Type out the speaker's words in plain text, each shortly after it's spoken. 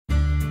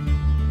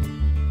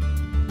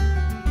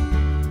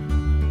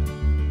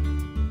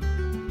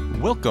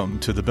Welcome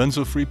to the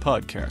Benzo Free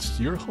Podcast,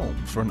 your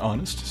home for an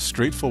honest,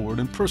 straightforward,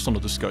 and personal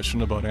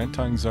discussion about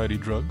anti-anxiety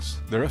drugs,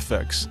 their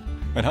effects,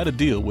 and how to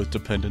deal with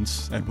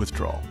dependence and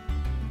withdrawal.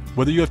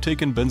 Whether you have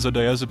taken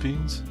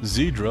benzodiazepines,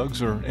 Z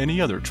drugs, or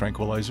any other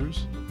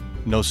tranquilizers,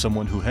 know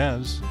someone who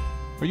has,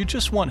 or you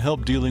just want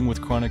help dealing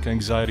with chronic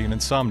anxiety and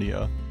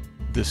insomnia,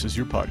 this is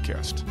your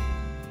podcast.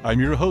 I'm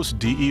your host,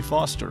 D.E.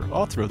 Foster,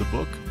 author of the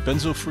book,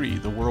 Benzo Free,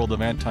 The World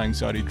of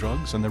Anti-Anxiety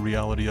Drugs and the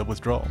Reality of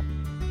Withdrawal.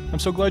 I'm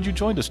so glad you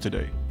joined us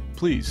today.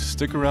 Please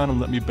stick around and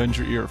let me bend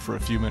your ear for a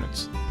few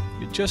minutes.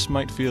 It just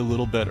might feel a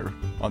little better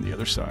on the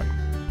other side.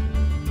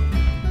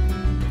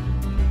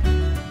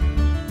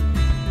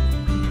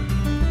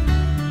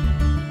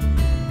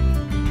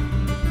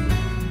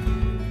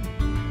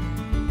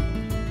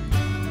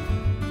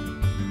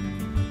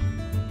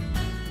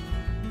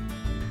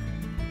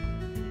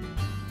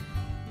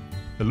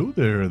 Hello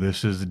there,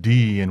 this is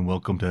D, and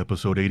welcome to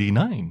episode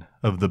 89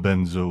 of the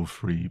Benzo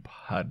Free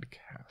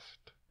Podcast.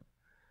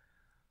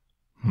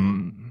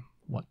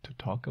 What to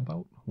talk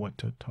about?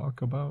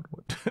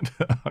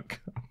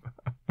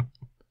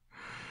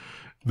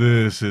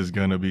 This is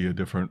going to be a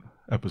different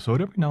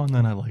episode. Every now and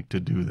then I like to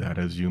do that,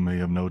 as you may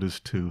have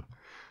noticed, to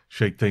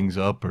shake things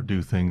up or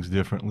do things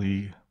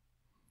differently.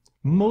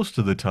 Most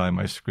of the time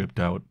I script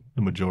out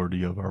the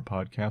majority of our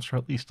podcast, or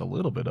at least a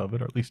little bit of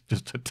it, or at least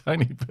just a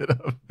tiny bit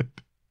of it.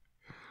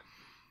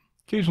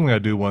 Occasionally I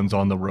do ones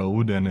on the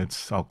road, and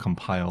I'll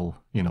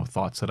compile,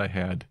 thoughts that I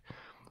had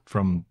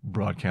from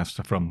broadcasts,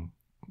 from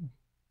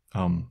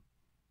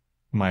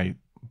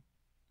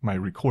my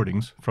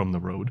recordings from the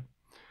road,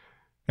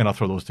 and I'll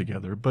throw those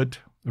together. But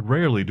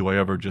rarely do I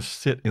ever just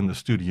sit in the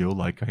studio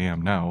like I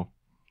am now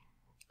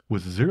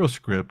with zero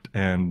script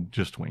and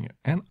just wing it.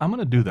 And I'm going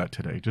to do that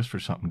today just for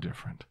something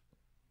different.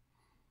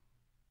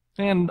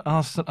 And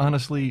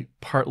honestly,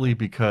 partly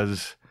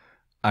because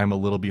I'm a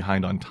little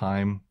behind on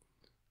time.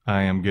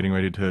 I am getting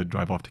ready to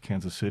drive off to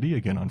Kansas City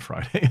again on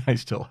Friday. I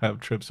still have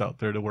trips out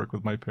there to work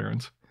with my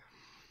parents.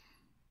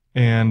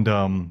 And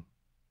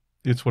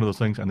it's one of those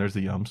things, and there's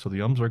the yums, so the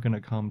yums are going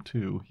to come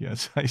too.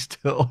 Yes, I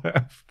still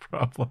have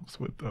problems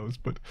with those,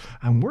 but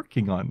I'm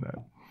working on that.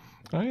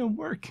 I am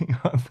working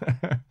on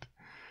that.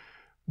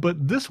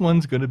 But this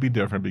one's going to be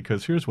different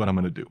because here's what I'm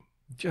going to do,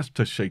 just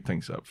to shake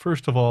things up.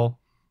 First of all,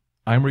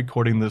 I'm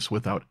recording this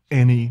without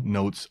any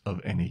notes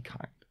of any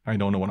kind. I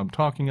don't know what I'm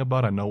talking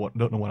about. I don't know what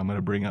I'm going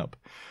to bring up.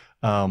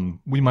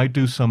 We might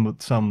do some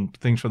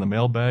things from the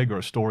mailbag or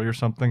a story or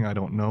something. I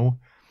don't know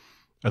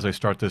as I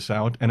start this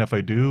out. And if I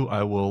do,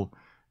 I will,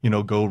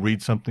 go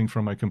read something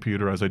from my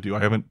computer as I do.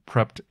 I haven't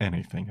prepped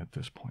anything at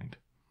this point.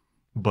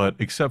 But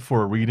except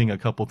for reading a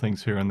couple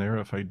things here and there,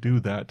 if I do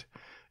that,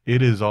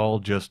 it is all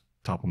just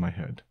top of my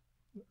head.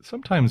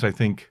 Sometimes I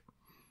think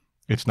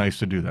it's nice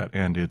to do that,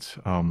 and it's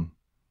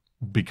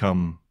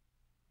become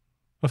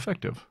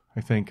effective. I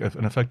think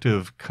an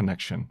effective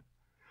connection,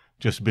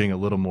 just being a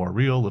little more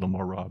real, a little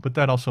more raw. But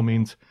that also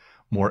means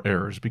more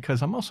errors,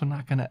 because I'm also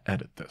not going to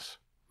edit this.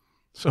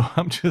 So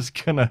I'm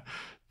just going to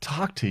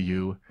talk to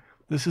you.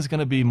 This is going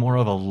to be more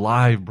of a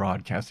live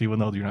broadcast, even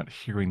though you're not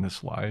hearing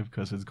this live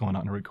because it's going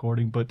on a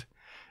recording, but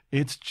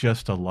it's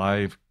just a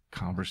live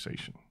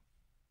conversation,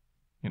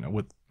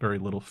 with very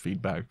little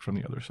feedback from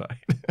the other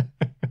side,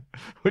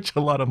 which a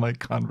lot of my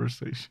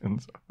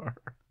conversations are.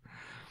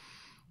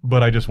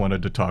 But I just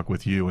wanted to talk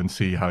with you and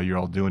see how you're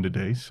all doing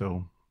today.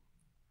 So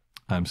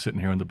I'm sitting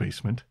here in the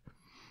basement,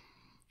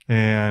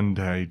 and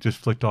I just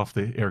flicked off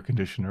the air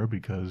conditioner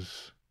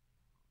because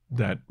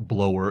that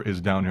blower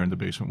is down here in the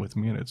basement with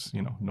me, and it's,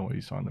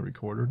 noise on the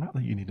recorder. Not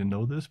that you need to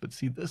know this, but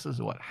see, this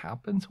is what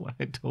happens when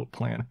I don't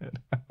plan it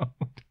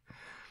out.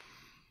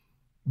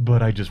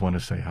 But I just want to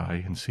say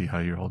hi and see how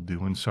you're all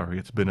doing. Sorry,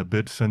 it's been a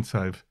bit since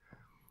I've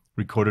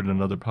recorded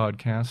another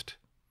podcast.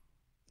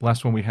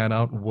 Last one we had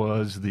out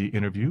was the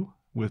interview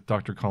with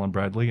Dr. Colin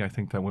Bradley. I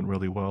think that went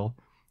really well.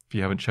 If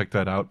you haven't checked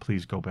that out,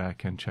 please go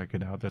back and check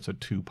it out. That's a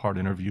 2-part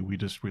interview we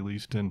just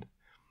released, and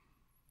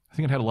I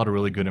think it had a lot of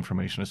really good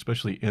information,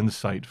 especially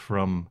insight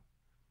from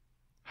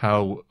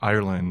how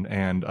Ireland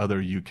and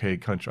other UK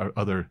country,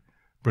 other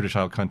British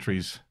Isle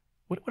countries.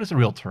 What is the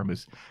real term?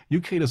 Is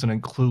UK doesn't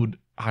include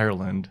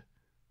Ireland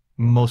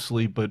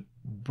mostly, but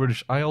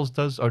British Isles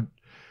does. Or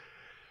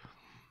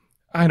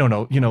I don't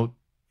know.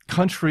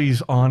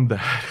 Countries on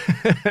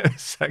that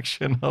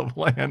section of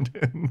land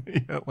in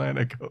the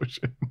Atlantic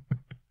Ocean.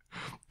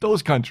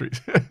 Those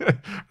countries.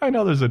 I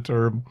know there's a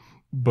term,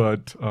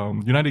 but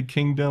United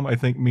Kingdom, I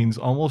think, means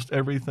almost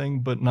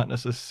everything, but not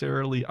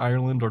necessarily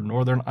Ireland or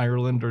Northern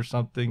Ireland or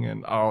something.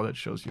 And that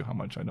shows you how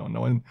much I don't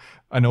know. And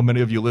I know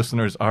many of you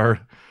listeners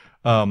are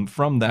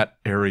from that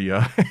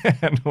area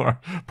and are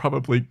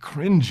probably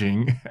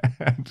cringing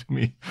at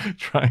me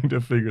trying to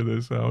figure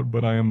this out.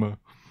 But I'm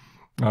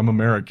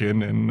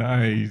American, and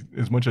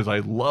as much as I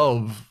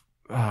love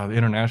the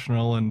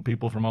international and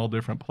people from all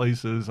different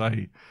places,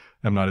 I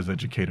am not as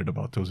educated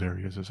about those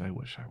areas as I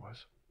wish I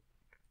was.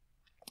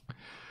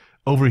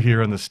 Over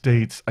here in the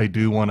States, I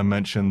do want to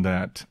mention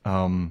that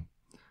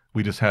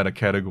we just had a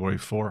Category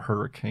 4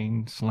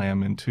 hurricane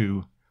slam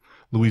into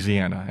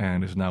Louisiana,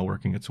 and is now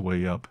working its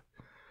way up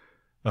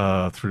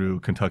through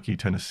Kentucky,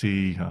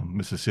 Tennessee,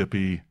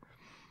 Mississippi,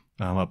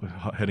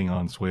 heading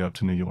on its way up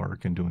to New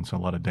York and doing a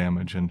lot of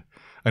damage. And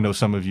I know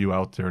some of you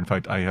out there, in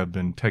fact, I have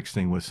been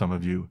texting with some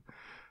of you,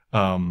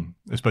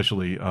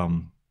 especially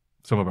some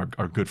of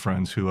our good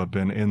friends who have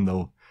been in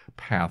the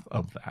path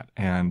of that.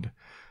 And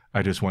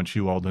I just want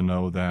you all to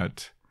know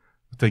that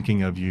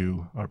thinking of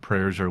you, our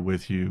prayers are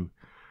with you.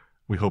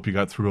 We hope you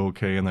got through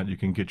okay and that you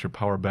can get your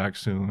power back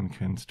soon,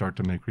 can start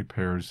to make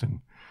repairs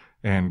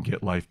and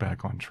get life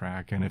back on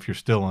track. And if you're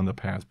still on the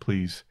path,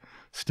 please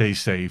stay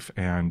safe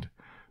and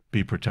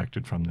be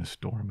protected from this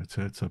storm.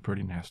 It's a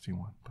pretty nasty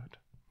one, but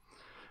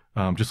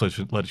just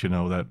let you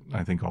know that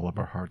I think all of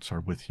our hearts are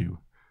with you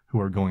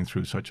who are going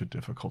through such a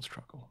difficult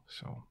struggle.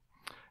 So,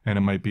 and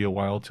it might be a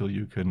while till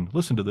you can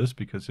listen to this,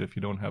 because if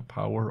you don't have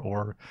power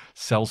or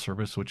cell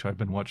service, which I've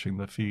been watching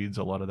the feeds,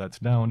 a lot of that's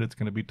down. It's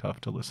going to be tough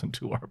to listen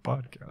to our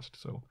podcast.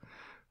 So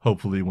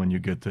hopefully when you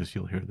get this,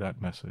 you'll hear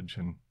that message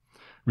and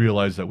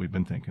realize that we've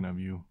been thinking of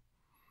you.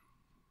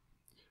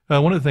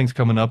 One of the things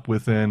coming up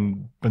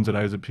within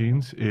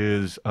benzodiazepines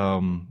is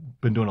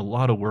been doing a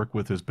lot of work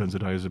with this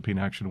benzodiazepine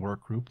action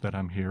work group that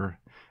I'm here.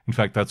 In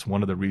fact, that's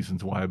one of the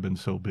reasons why I've been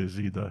so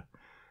busy.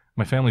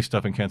 My family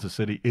stuff in Kansas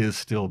City is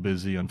still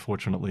busy,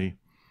 unfortunately,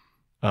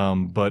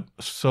 but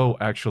so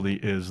actually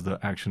is the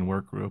action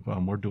work group.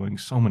 We're doing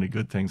so many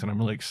good things, and I'm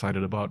really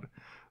excited about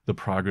the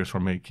progress we're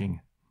making.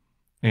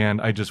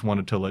 And I just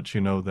wanted to let you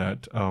know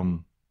that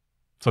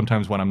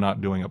sometimes when I'm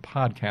not doing a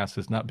podcast,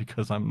 it's not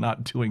because I'm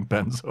not doing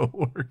benzo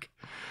work.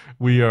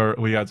 We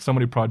had so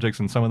many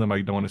projects, and some of them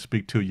I don't want to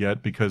speak to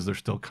yet because they're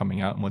still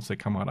coming out. And once they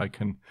come out, I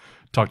can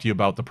talk to you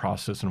about the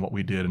process and what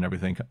we did and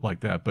everything like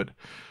that. But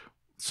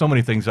so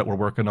many things that we're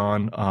working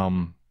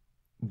on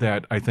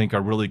that I think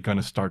are really going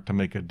to start to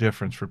make a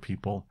difference for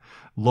people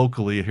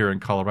locally here in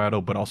Colorado,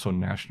 but also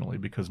nationally,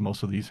 because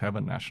most of these have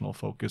a national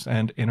focus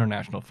and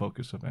international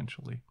focus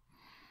eventually.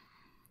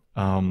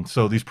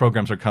 So these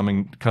programs are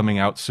coming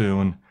out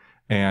soon,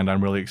 and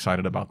I'm really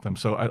excited about them.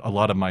 So a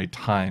lot of my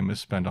time is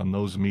spent on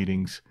those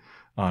meetings,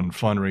 on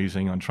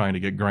fundraising, on trying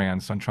to get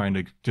grants, on trying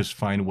to just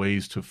find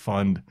ways to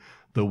fund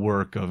the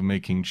work of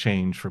making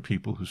change for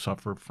people who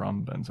suffer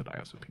from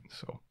benzodiazepines.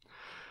 So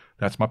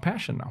that's my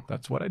passion now.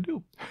 That's what I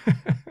do,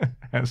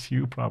 as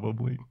you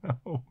probably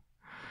know.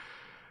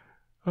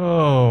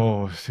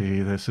 Oh,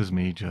 see, this is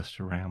me just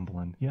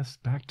rambling. Yes,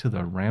 back to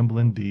the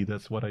rambling D.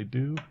 That's what I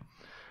do.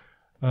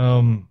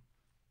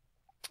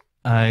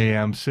 I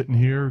am sitting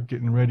here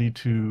getting ready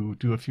to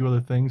do a few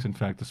other things. In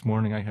fact, this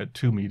morning I had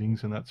 2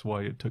 meetings, and that's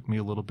why it took me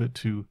a little bit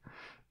to,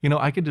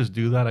 I could just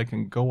do that. I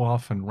can go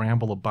off and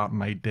ramble about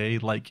my day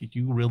like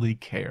you really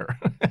care.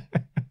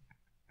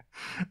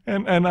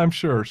 And I'm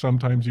sure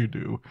sometimes you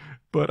do,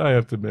 but I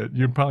have to admit,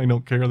 you probably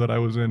don't care that I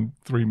was in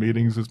 3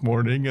 meetings this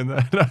morning and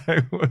that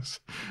I was,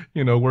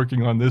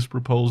 working on this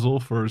proposal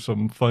for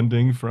some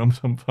funding from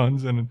some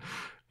funds and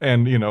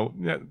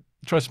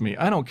trust me,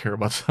 I don't care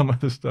about some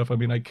of this stuff. I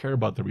mean, I care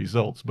about the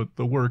results, but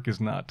the work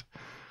is not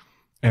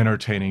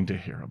entertaining to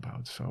hear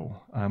about.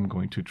 So I'm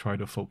going to try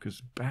to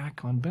focus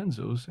back on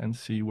benzos and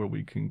see where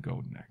we can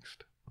go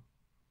next.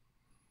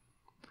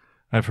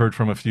 I've heard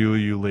from a few of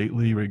you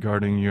lately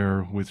regarding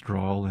your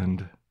withdrawal,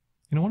 and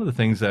one of the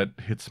things that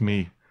hits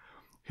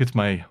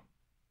my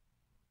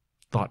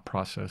thought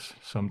process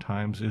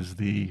sometimes is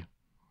the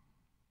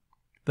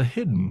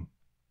hidden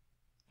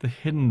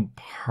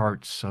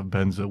parts of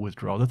benzo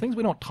withdrawal, the things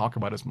we don't talk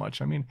about as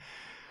much. I mean,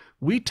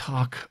 we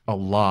talk a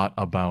lot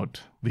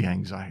about the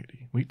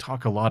anxiety. We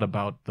talk a lot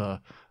about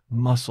the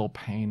muscle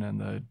pain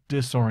and the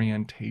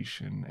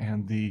disorientation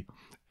and the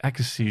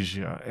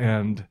akathisia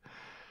and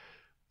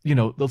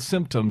the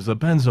symptoms, the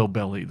benzo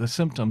belly, the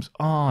symptoms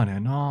on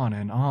and on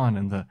and on,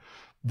 and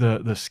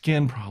the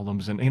skin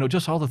problems, and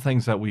just all the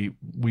things that we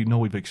know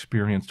we've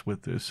experienced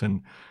with this,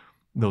 and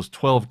those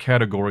 12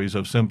 categories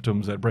of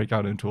symptoms that break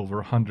out into over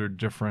 100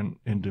 different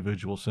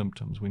individual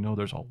symptoms. We know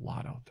there's a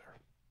lot out there.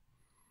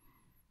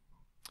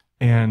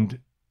 And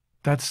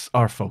that's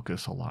our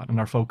focus a lot. And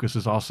our focus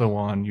is also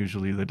on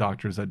usually the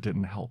doctors that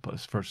didn't help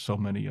us, for so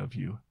many of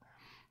you.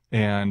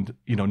 And,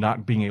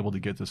 not being able to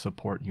get the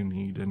support you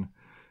need, and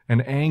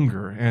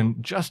anger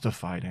and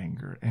justified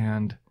anger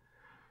and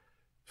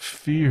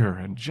fear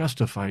and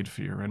justified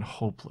fear and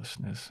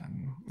hopelessness.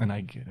 And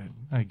I get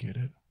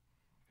it.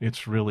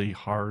 It's really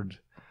hard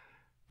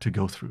to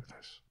go through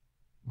this.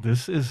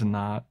 This is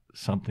not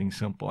something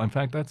simple. In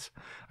fact,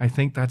 I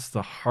think that's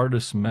the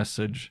hardest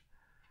message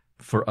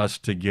for us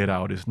to get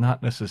out, is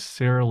not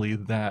necessarily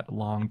that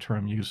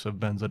long-term use of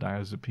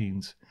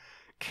benzodiazepines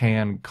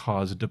can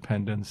cause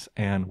dependence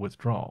and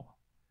withdrawal.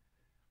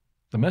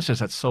 The message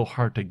that's so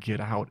hard to get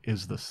out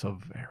is the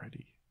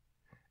severity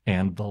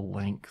and the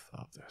length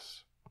of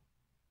this.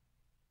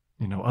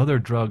 Other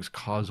drugs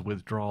cause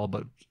withdrawal,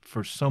 but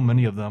for so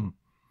many of them,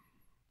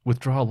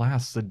 withdrawal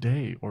lasts a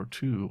day or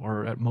 2,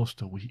 or at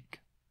most a week.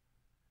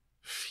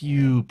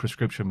 Few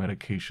prescription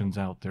medications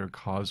out there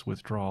cause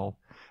withdrawal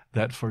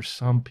that for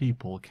some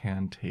people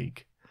can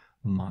take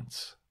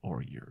months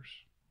or years.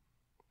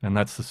 And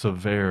that's the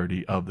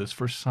severity of this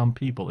for some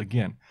people.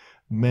 Again,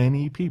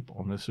 many people,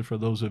 and this is for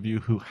those of you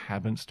who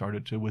haven't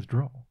started to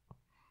withdraw,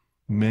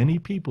 many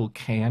people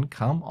can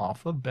come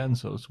off of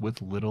benzos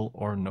with little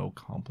or no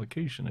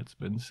complication. It's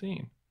been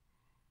seen.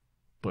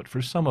 But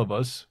for some of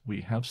us,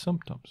 we have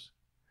symptoms.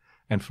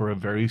 And for a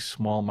very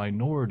small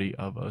minority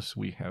of us,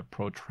 we have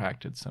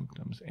protracted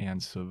symptoms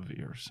and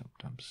severe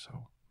symptoms.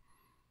 So,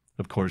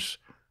 of course,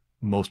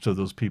 most of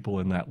those people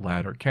in that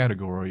latter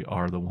category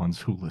are the ones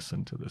who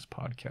listen to this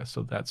podcast.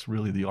 So that's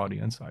really the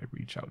audience I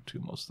reach out to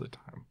most of the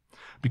time,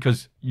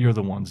 because you're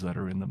the ones that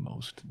are in the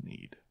most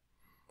need.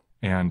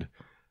 And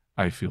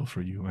I feel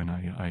for you, and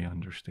I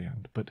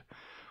understand. But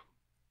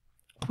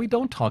what we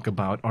don't talk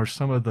about are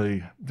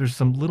there's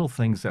some little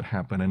things that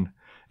happen.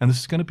 And this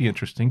is going to be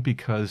interesting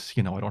because,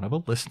 I don't have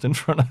a list in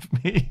front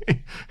of me.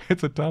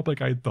 It's a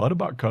topic I thought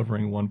about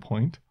covering at one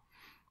point,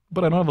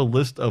 but I don't have a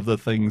list of the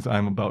things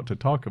I'm about to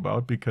talk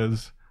about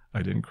because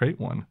I didn't create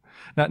one.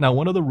 Now,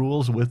 one of the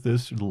rules with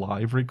this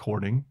live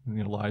recording,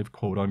 live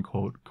quote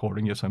unquote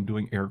recording, yes, I'm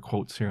doing air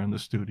quotes here in the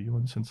studio,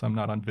 and since I'm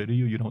not on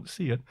video, you don't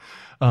see it,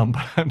 but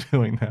I'm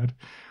doing that,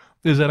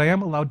 is that I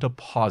am allowed to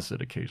pause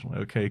it occasionally,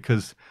 okay?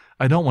 Because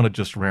I don't want to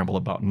just ramble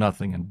about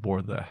nothing and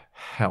bore the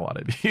hell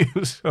out of you.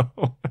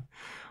 So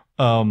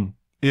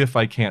if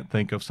I can't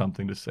think of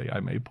something to say, I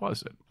may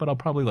pause it. But I'll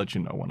probably let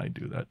you know when I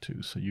do that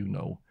too, so you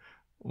know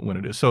when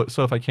it is. So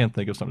if I can't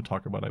think of something to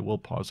talk about, I will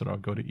pause it, or I'll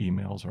go to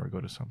emails, or I'll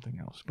go to something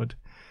else.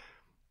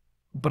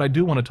 But I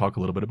do want to talk a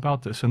little bit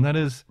about this, and that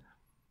is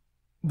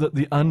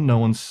the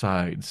unknown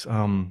sides.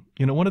 One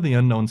of the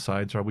unknown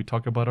sides we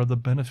talk about are the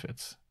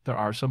benefits. There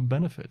are some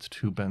benefits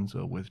to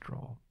benzo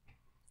withdrawal.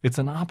 It's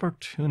an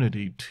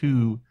opportunity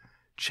to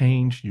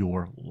change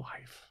your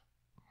life.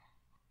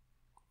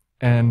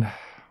 And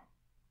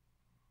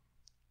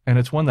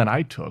it's one that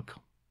I took,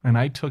 and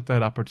I took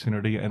that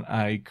opportunity, and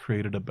I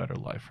created a better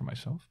life for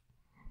myself.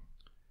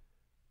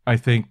 I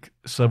think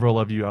several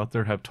of you out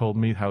there have told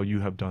me how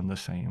you have done the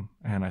same,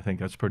 and I think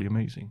that's pretty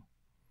amazing.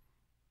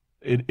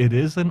 It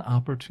is an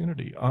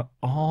opportunity.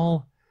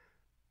 All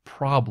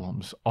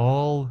problems,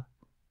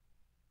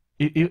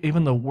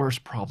 even the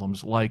worst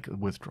problems like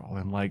withdrawal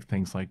and like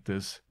things like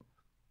this,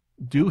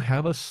 do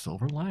have a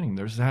silver lining.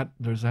 There's that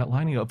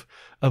lining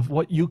of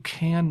what you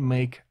can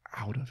make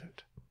out of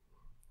it.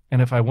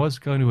 And if I was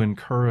going to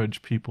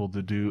encourage people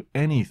to do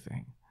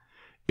anything,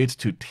 it's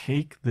to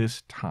take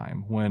this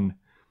time when,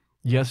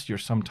 yes, you're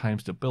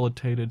sometimes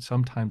debilitated,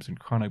 sometimes in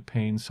chronic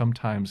pain,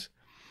 sometimes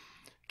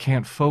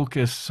can't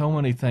focus, so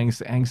many things,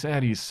 the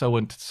anxiety is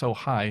so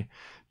high,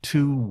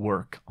 to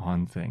work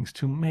on things,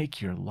 to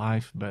make your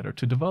life better,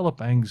 to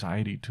develop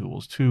anxiety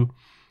tools, to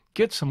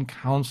get some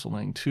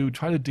counseling, to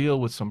try to deal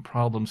with some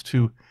problems,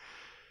 to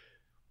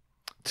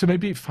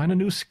maybe find a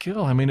new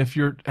skill. I mean, if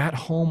you're at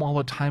home all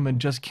the time and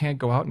just can't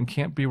go out and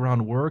can't be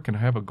around work and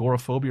have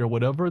agoraphobia or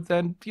whatever,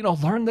 then,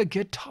 learn the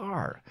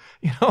guitar,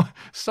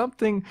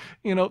 something,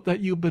 that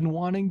you've been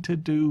wanting to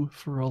do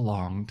for a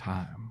long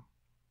time.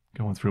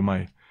 Going through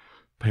my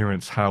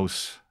parents'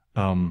 house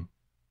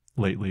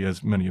lately,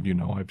 as many of you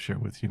know, I've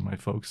shared with you my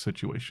folks'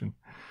 situation.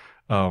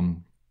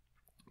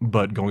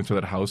 But going through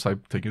that house,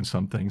 I've taken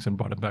some things and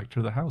brought it back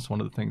to the house. One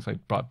of the things I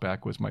brought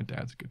back was my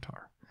dad's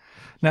guitar.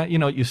 Now,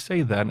 you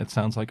say that and it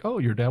sounds like, oh,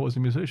 your dad was a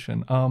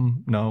musician.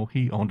 No,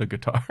 he owned a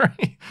guitar.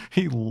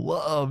 He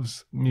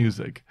loves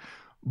music,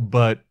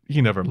 but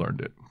he never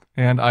learned it.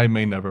 And I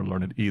may never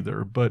learn it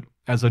either. But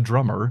as a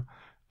drummer,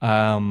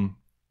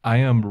 I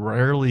am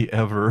rarely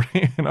ever,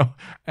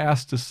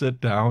 asked to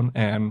sit down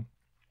and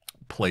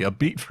play a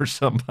beat for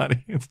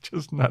somebody. It's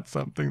just not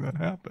something that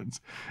happens.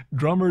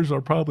 Drummers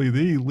are probably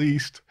the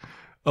least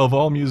of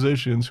all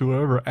musicians who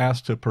are ever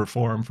asked to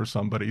perform for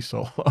somebody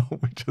solo.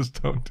 We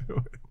just don't do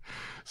it.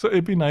 So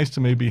it'd be nice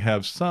to maybe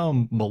have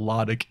some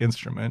melodic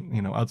instrument,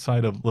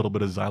 outside of a little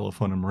bit of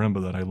xylophone and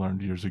marimba that I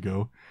learned years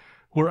ago,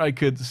 where I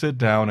could sit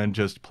down and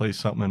just play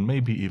something and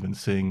maybe even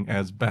sing,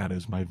 as bad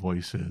as my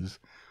voice is,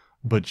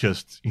 but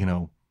just,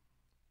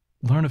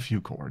 learn a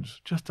few chords,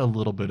 just a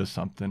little bit of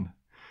something.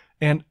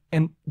 And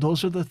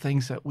those are the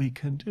things that we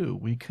can do.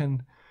 We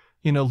can,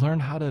 learn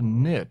how to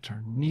knit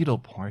or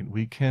needlepoint.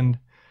 We can,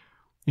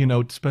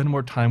 spend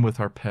more time with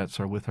our pets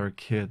or with our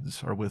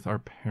kids or with our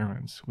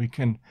parents. We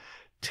can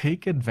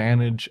take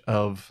advantage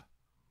of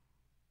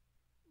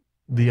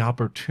the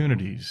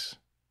opportunities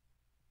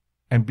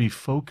and be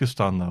focused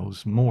on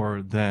those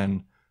more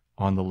than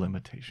on the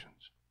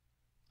limitations.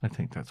 I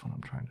think that's what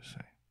I'm trying to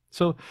say.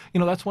 So,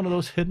 that's one of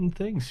those hidden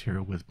things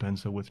here with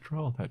benzo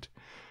withdrawal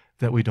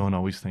that we don't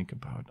always think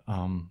about.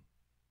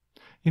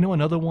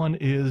 Another one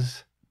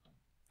is,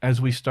 as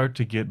we start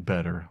to get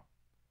better,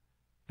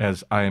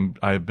 as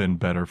I've been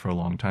better for a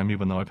long time,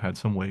 even though I've had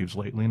some waves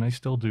lately, and I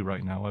still do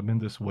right now. I'm in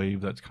this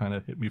wave that's kind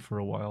of hit me for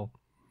a while,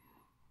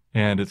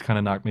 and it's kind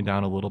of knocked me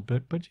down a little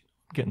bit, but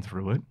I'm getting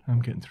through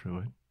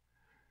it.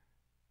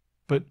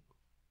 But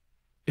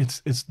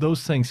it's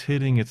those things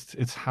hitting,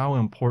 it's how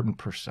important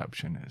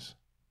perception is,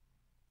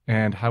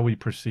 and how we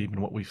perceive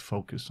and what we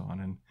focus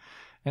on.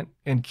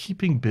 And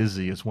keeping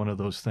busy is one of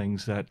those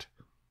things that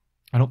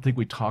I don't think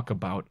we talk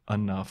about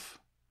enough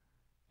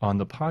on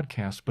the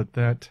podcast, but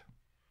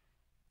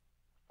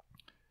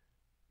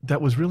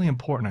that was really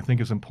important. I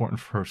think is important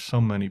for so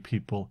many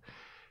people.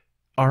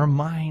 Our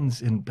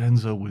minds in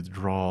benzo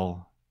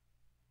withdrawal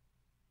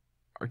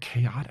are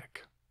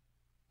chaotic.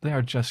 They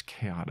are just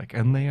chaotic.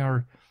 And they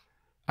are,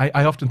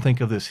 I often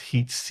think of this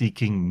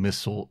heat-seeking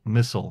missile,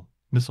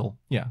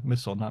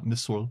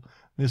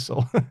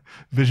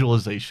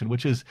 visualization,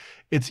 which is,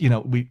 it's,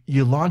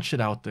 you launch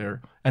it out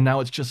there, and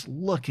now it's just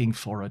looking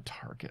for a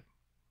target.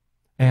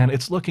 And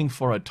it's looking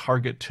for a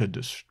target to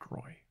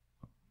destroy.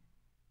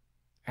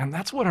 And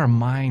that's what our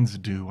minds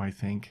do, I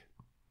think,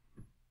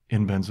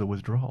 in benzo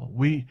withdrawal.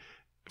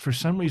 For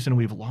some reason,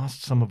 we've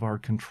lost some of our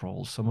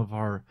control, some of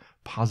our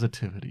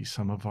positivity,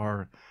 some of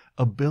our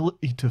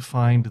ability to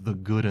find the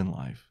good in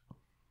life.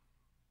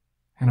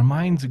 And our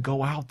minds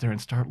go out there and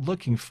start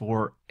looking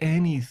for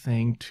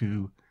anything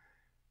to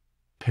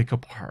pick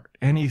apart,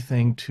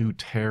 anything to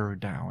tear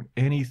down,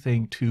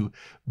 anything to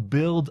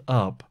build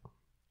up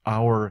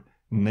our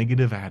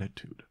negative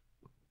attitude,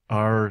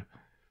 our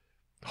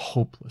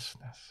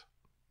hopelessness.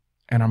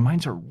 And our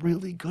minds are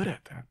really good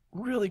at that,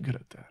 really good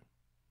at that.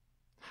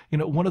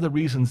 One of the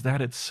reasons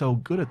that it's so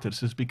good at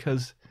this is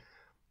because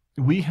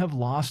we have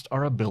lost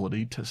our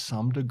ability to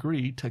some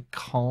degree to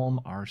calm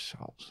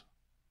ourselves.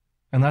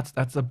 And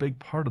that's a big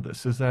part of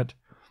this, is that,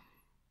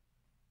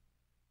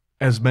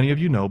 as many of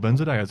you know,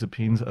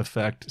 benzodiazepines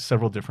affect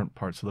several different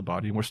parts of the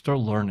body, and we're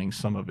still learning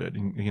some of it.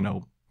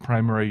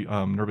 Primary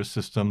nervous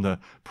system, the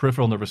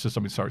peripheral nervous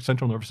system,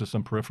 central nervous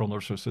system, peripheral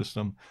nervous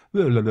system.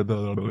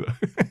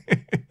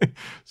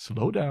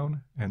 Slow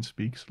down and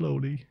speak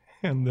slowly,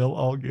 and they'll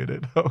all get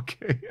it,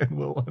 okay, and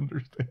we'll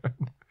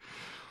understand.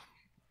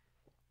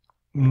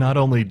 Not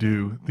only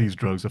do these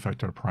drugs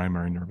affect our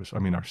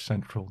our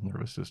central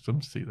nervous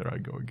system, see, there I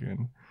go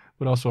again,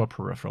 but also our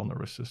peripheral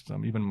nervous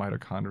system, even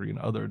mitochondria and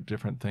other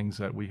different things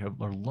that we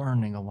are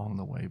learning along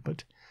the way.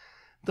 But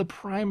the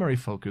primary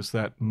focus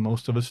that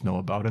most of us know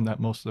about and that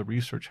most of the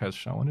research has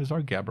shown is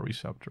our GABA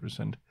receptors.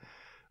 And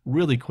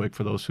really quick,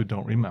 for those who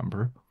don't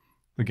remember,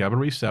 the GABA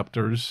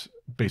receptors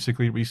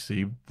basically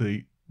receive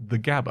the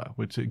GABA,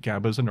 which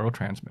GABA is a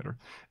neurotransmitter,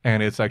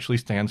 and it actually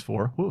stands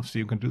for, see,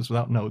 you can do this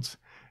without notes,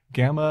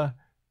 gamma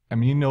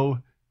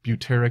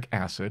aminobutyric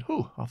acid.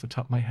 Off the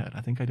top of my head, I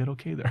think I did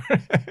okay there.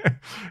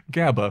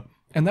 GABA,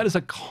 and that is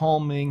a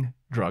calming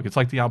drug. It's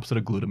like the opposite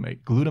of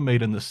glutamate.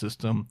 Glutamate in the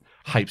system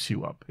hypes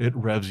you up. It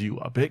revs you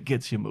up. It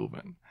gets you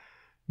moving.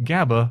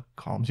 GABA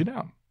calms you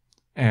down.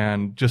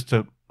 And just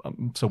to,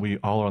 so we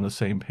all are on the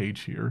same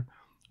page here,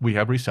 we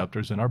have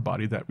receptors in our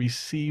body that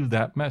receive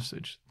that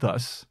message.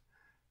 Thus,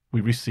 we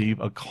receive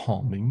a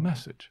calming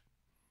message.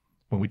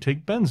 When we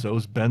take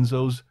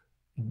benzos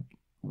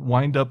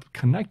wind up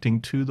connecting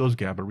to those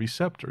GABA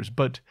receptors.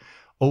 But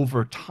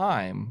over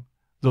time,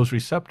 those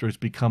receptors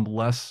become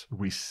less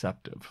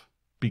receptive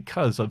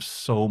because of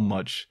so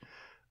much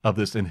of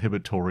this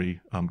inhibitory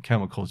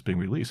chemicals being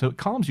released. So it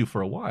calms you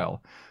for a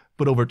while,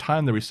 but over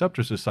time, the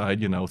receptors decide,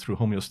 through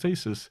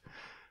homeostasis,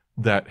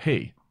 that,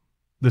 hey,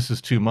 this is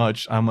too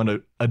much. I'm going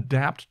to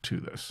adapt to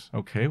this.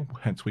 Okay.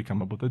 Hence, we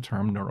come up with the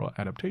term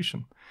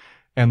neuroadaptation,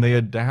 and they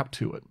adapt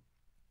to it.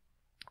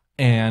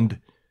 And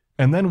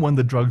then when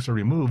the drugs are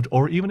removed,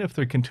 or even if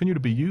they continue to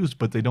be used,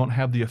 but they don't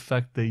have the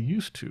effect they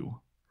used to,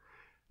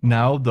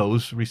 now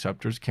those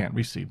receptors can't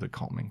receive the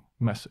calming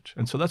message.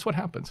 And so that's what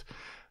happens.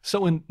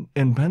 So in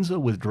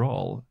benzo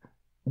withdrawal,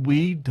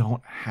 we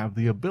don't have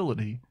the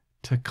ability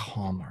to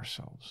calm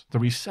ourselves. The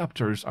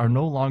receptors are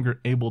no longer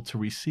able to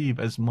receive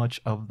as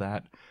much of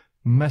that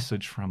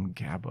message from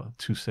GABA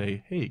to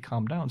say, hey,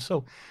 calm down.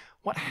 So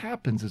what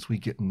happens is we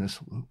get in this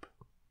loop,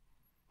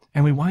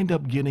 and we wind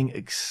up getting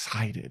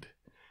excited.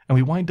 And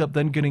we wind up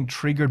then getting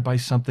triggered by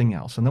something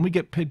else. And then we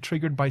get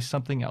triggered by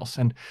something else.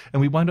 And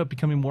we wind up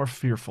becoming more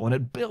fearful. And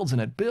it builds and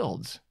it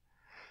builds.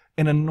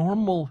 In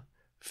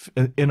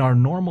our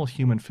normal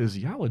human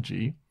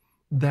physiology,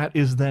 that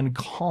is then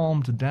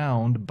calmed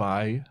down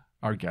by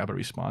our GABA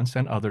response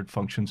and other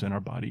functions in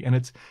our body.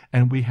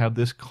 And we have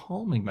this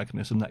calming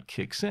mechanism that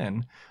kicks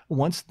in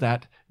once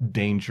that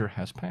danger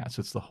has passed.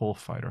 It's the whole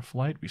fight or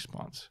flight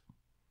response.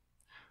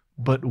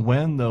 But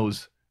when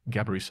those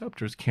GABA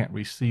receptors can't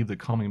receive the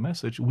calming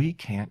message, we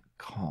can't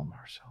calm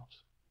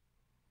ourselves.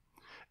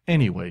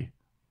 Anyway,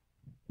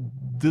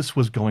 this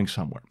was going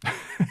somewhere.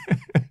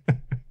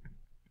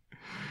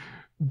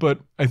 But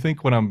I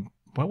think what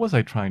was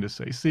I trying to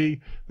say?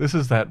 See, this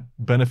is that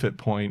benefit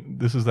point.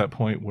 This is that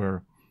point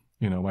where,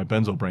 my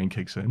benzo brain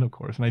kicks in, of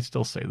course, and I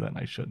still say that, and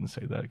I shouldn't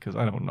say that because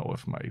I don't know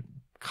if my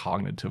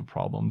cognitive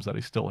problems that I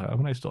still have,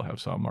 and I still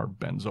have some, are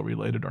benzo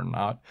related or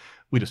not.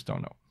 We just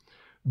don't know.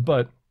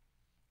 But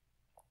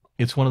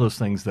it's one of those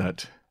things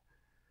that,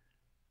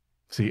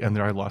 see, and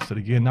there I lost it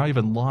again. Now I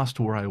even lost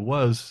where I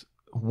was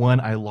when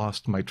I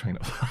lost my train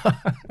of thought.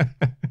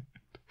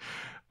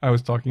 I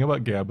was talking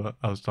about GABA.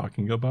 I was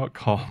talking about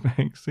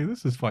calming. See,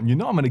 this is fun. I'm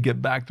going to get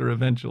back there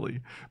eventually.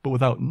 But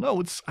without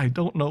notes, I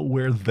don't know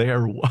where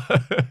there was.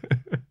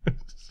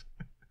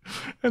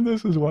 And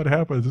this is what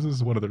happens. This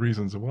is one of the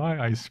reasons why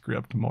I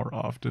script more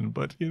often.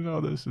 But, you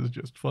know, this is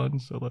just fun.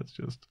 So let's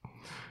just,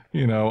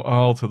 you know,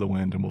 all to the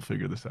wind and we'll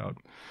figure this out.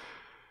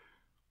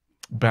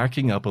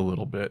 Backing up a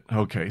little bit.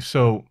 Okay,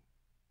 so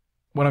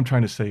what I'm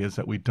trying to say is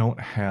that we don't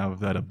have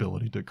that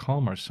ability to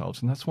calm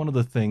ourselves. And that's one of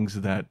the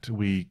things that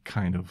we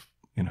kind of,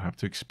 you know, have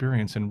to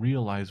experience and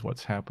realize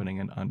what's happening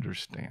and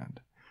understand.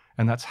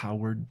 And that's how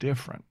we're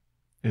different,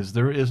 is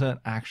there is an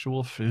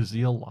actual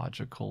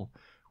physiological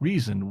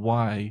reason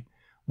why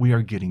we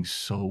are getting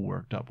so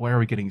worked up. Why are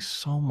we getting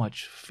so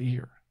much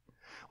fear?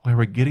 Why are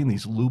we getting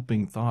these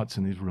looping thoughts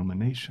and these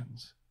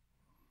ruminations?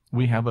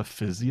 We have a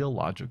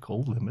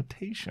physiological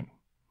limitation.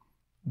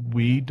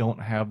 We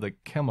don't have the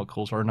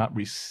chemicals, or not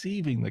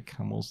receiving the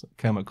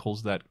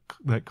chemicals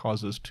that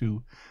cause us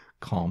to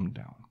calm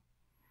down.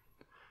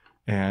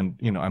 And,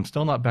 you know, I'm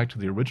still not back to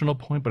the original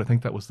point, but I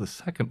think that was the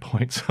second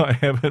point, so I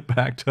haven't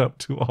backed up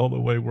to all the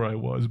way where I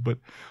was. But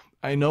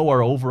I know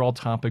our overall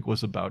topic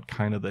was about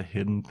kind of the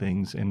hidden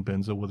things in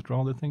benzo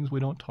withdrawal, the things we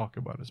don't talk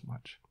about as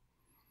much.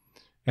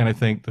 And I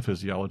think the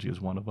physiology is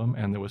one of them.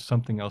 And there was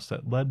something else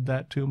that led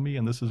that to me.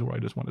 And this is where I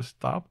just want to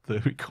stop the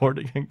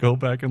recording and go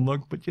back and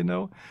look. But, you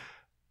know,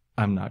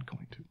 I'm not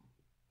going to.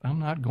 I'm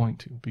not going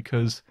to,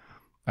 because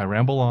I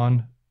ramble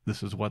on.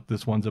 This is what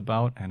this one's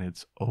about, and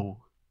it's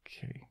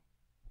okay.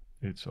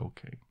 It's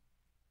okay.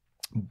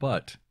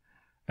 But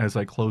as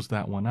I closed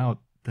that one out,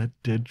 that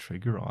did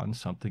trigger on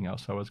something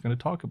else I was going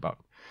to talk about,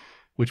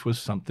 which was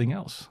something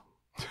else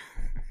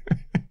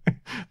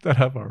that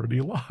I've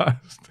already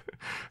lost.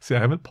 See, I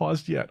haven't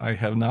paused yet. I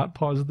have not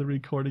paused the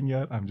recording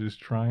yet. I'm just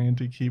trying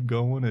to keep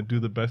going and do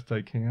the best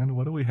I can.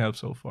 What do we have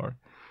so far?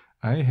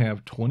 I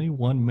have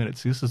 21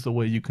 minutes. This is the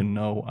way you can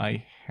know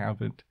I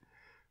haven't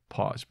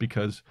paused,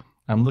 because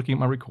I'm looking at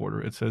my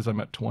recorder. It says I'm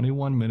at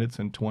 21 minutes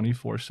and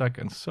 24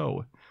 seconds.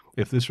 So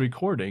if this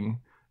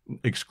recording,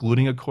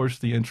 excluding, of course,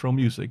 the intro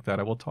music that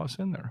I will toss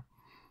in there,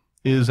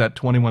 is at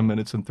 21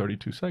 minutes and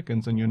 32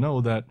 seconds, and you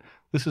know that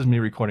this is me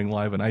recording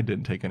live and I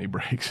didn't take any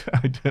breaks.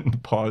 I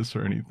didn't pause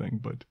or anything,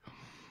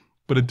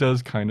 but it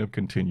does kind of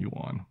continue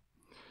on.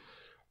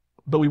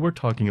 But we were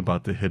talking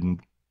about the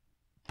hidden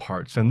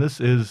parts, and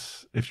this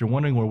is, if you're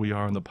wondering where we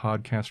are in the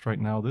podcast right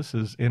now, this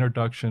is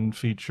introduction,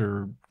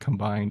 feature,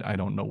 combined. I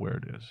don't know where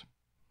it is,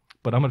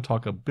 but I'm going to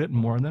talk a bit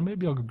more, and then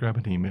maybe I'll go grab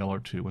an email or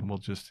two and we'll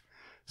just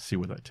see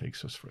where that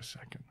takes us for a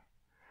second.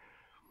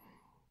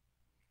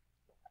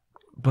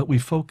 But we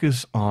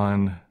focus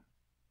on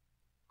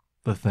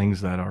the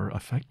things that are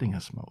affecting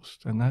us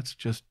most, and that's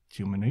just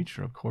human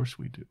nature. Of course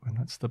we do. And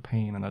that's the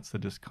pain, and that's the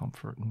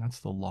discomfort, and that's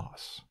the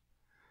loss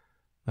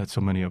that so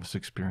many of us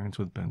experience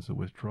with benzo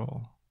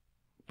withdrawal.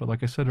 But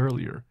like I said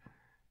earlier,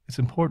 it's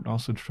important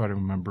also to try to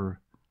remember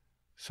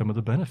some of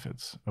the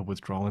benefits of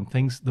withdrawal and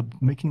things,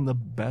 making the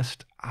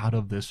best out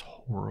of this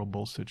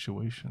horrible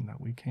situation that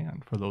we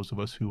can, for those of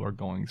us who are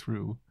going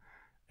through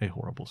a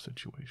horrible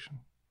situation.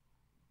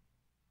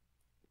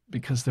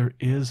 Because there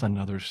is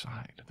another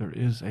side. There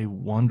is a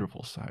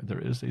wonderful side. There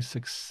is a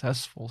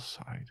successful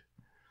side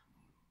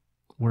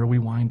where we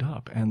wind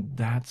up. And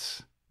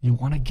that's, you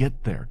want to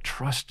get there.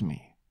 Trust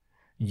me.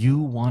 You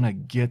want to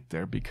get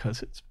there,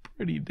 because it's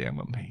pretty damn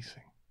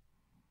amazing.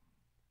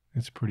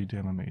 It's pretty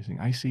damn amazing.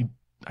 I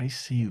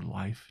see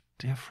life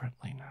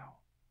differently now.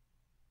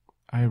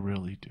 I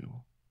really do.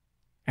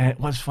 And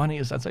what's funny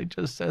is, as I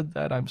just said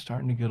that, I'm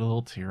starting to get a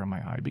little tear in my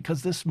eye,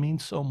 because this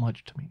means so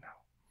much to me now.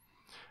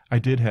 I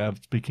did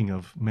have, speaking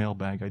of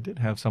mailbag, I did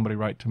have somebody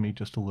write to me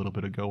just a little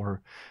bit ago,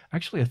 or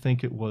actually I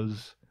think it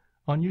was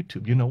on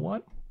YouTube. You know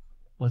what?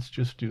 Let's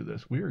just do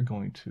this. We are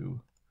going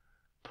to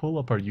pull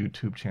up our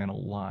YouTube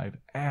channel live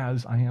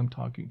as I am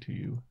talking to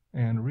you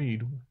and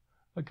read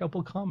a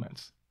couple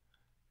comments.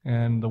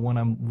 And the one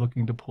I'm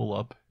looking to pull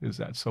up is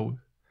that. So here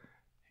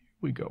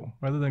we go.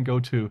 Rather than go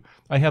to,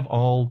 I have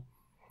all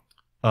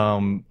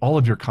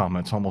of your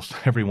comments, almost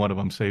every one of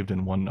them, saved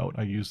in OneNote.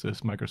 I use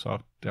this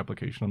Microsoft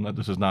application.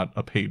 This is not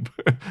a paid,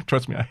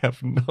 trust me, I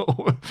have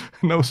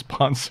no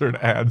sponsored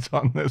ads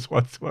on this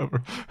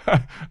whatsoever.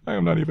 I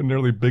am not even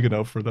nearly big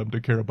enough for them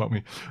to care about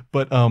me.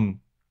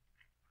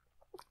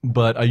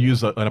 But I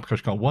use an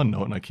application called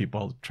OneNote, and I keep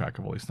all track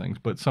of all these things.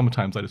 But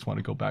sometimes I just want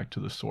to go back to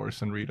the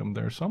source and read them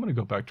there. So I'm going to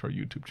go back to our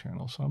YouTube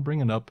channel. So I'm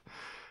bringing up,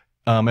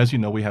 as you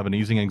know, we have an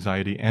easing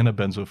anxiety and a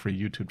benzo-free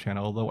YouTube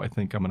channel, although I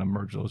think I'm going to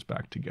merge those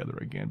back together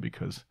again,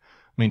 because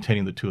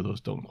maintaining the two of those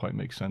don't quite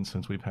make sense,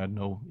 since we've had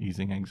no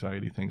easing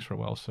anxiety things for a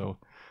while. So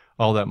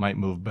all that might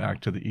move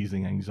back to the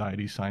easing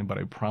anxiety sign, but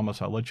I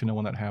promise I'll let you know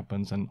when that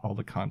happens, and all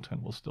the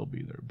content will still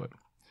be there. But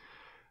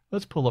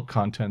let's pull up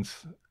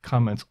comments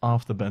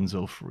off the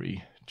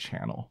benzo-free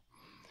channel.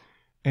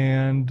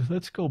 And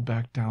let's go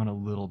back down a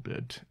little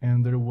bit.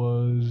 And there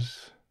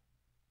was,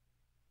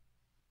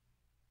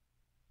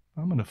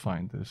 I'm going to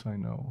find this, I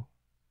know.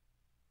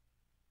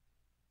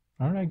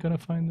 Aren't I going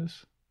to find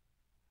this?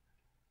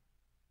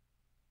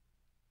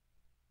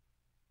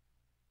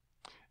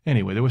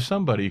 Anyway, there was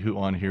somebody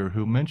on here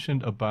who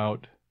mentioned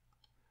about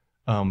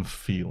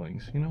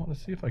feelings. You know,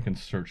 let's see if I can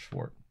search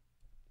for it.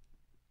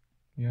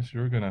 Yes,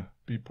 you're going to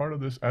be part of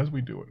this as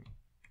we do it.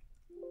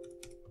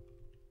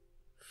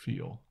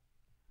 feel.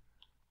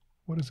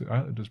 What is it?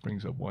 It just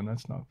brings up one.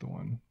 That's not the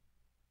one.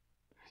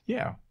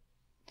 Yeah.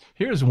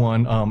 Here's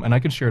one, and I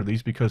can share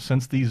these because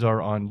since these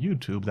are on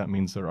YouTube, that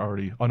means they're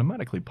already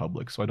automatically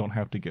public, so I don't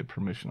have to get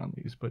permission on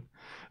these. But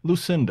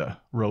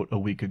Lucinda wrote a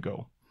week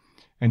ago,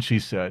 and she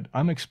said,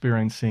 I'm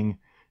experiencing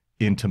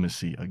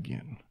intimacy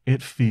again.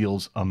 It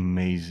feels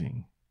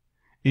amazing.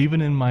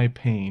 Even in my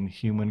pain,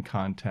 human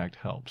contact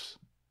helps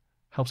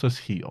us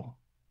heal.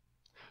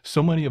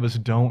 So many of us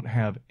don't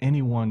have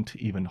anyone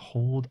to even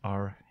hold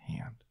our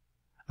hand.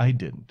 I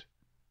didn't.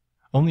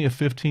 Only a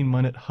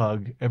 15-minute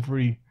hug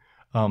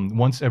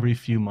once every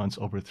few months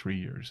over 3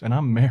 years. And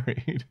I'm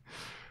married.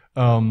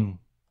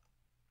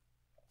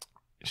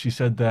 She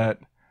said that,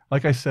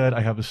 like I said,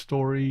 I have a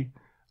story.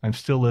 I'm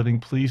still living.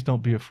 Please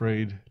don't be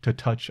afraid to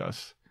touch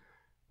us.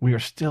 We are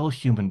still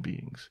human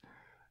beings,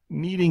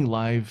 needing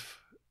love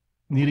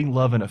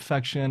and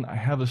affection. I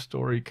have a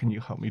story. Can you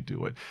help me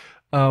do it?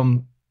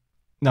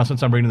 Now,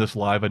 since I'm reading this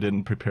live, I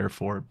didn't prepare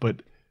for it,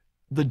 but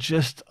the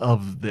gist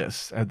of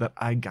this that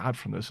I got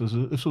from this is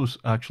this was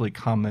actually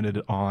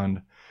commented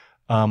on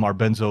our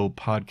Benzo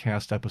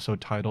podcast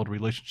episode titled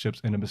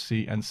Relationships,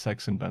 Intimacy, and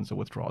Sex in Benzo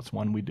Withdrawal. It's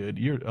one we did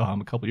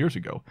a couple years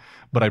ago,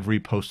 but I've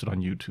reposted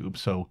on YouTube.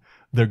 So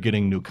they're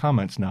getting new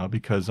comments now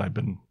because I've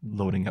been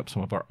loading up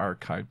some of our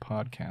archived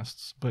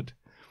podcasts. But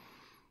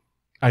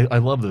I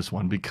love this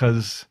one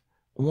because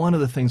one of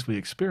the things we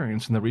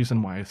experience, and the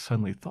reason why I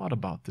suddenly thought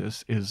about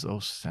this, is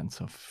those sense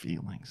of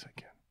feelings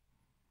again.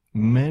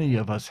 Many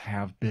of us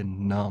have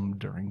been numb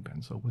during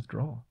benzo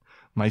withdrawal,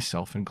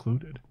 myself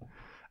included.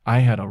 I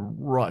had a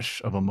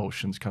rush of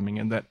emotions coming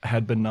in that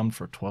had been numbed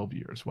for 12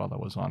 years while I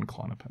was on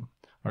clonazepam.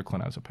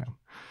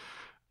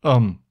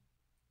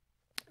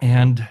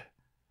 And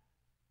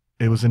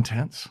it was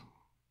intense.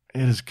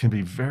 Can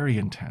be very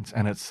intense,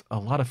 and it's a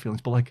lot of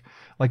feelings. But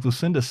like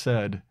Lucinda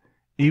said,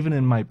 even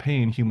in my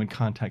pain, human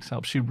contact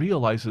helps. She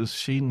realizes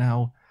she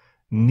now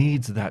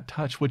needs that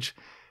touch, which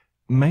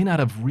may not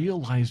have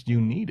realized you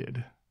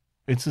needed.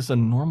 It's just a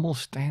normal,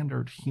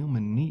 standard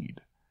human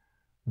need,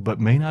 but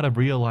may not have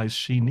realized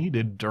she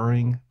needed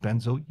during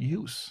benzo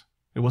use.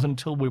 It wasn't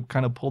until we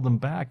kind of pulled them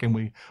back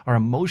and our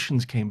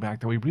emotions came back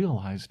that we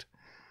realized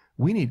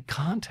we need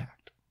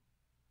contact.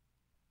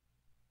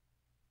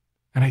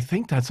 And I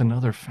think that's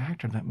another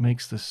factor that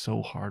makes this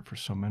so hard for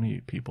so many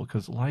people,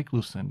 because like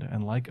Lucinda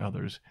and like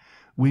others,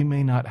 we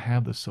may not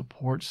have the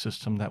support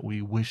system that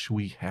we wish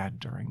we had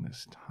during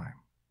this time.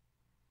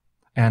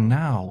 And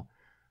now,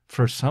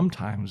 for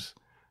sometimes,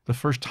 the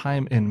first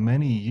time in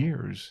many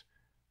years,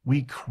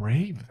 we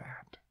crave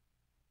that.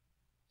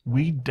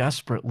 We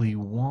desperately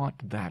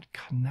want that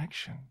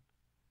connection.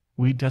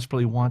 We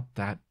desperately want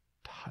that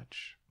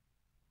touch.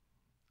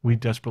 We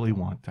desperately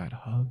want that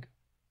hug.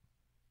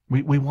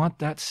 We want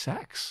that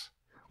sex.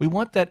 We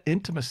want that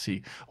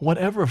intimacy.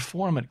 Whatever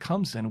form it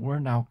comes in, we're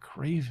now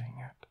craving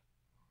it.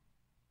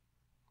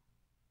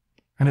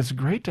 And it's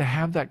great to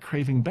have that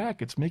craving back.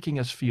 It's making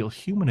us feel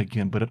human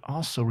again, but it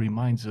also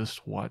reminds us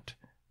what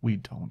we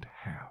don't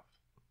have.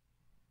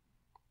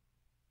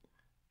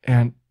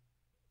 And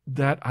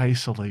that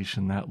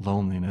isolation, that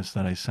loneliness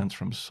that I sense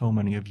from so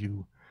many of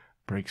you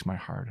breaks my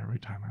heart every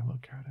time I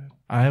look at it.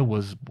 I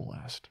was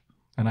blessed,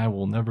 and I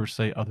will never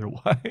say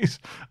otherwise.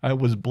 I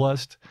was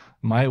blessed.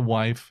 My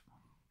wife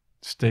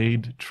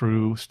stayed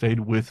true,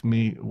 stayed with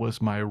me,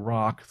 was my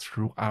rock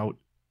throughout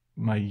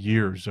my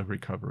years of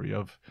recovery,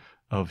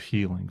 of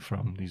healing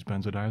from these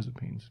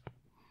benzodiazepines.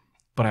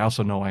 But I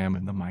also know I am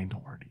in the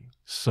minority.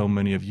 So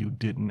many of you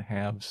didn't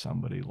have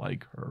somebody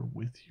like her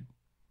with you.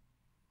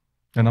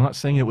 And I'm not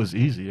saying it was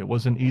easy. It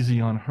wasn't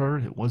easy on her.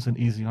 It wasn't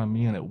easy on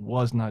me. And it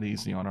was not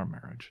easy on our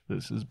marriage.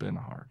 This has been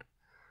hard.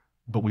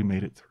 But we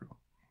made it through.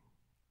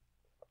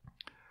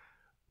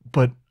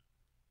 But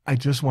I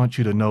just want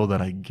you to know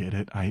that I get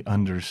it. I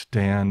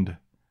understand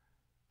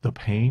the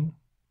pain.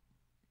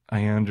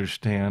 I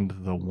understand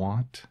the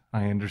want.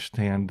 I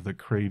understand the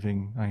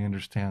craving. I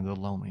understand the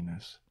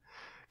loneliness.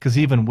 Because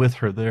even with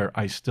her there,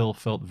 I still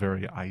felt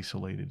very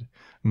isolated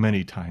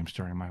many times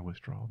during my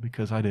withdrawal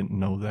because I didn't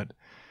know that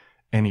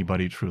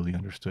anybody truly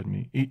understood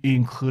me,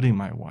 including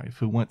my wife,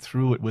 who went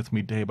through it with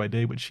me day by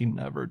day, but she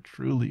never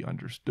truly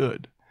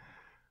understood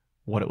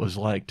what it was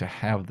like to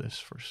have this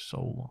for so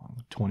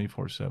long,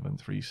 24/7,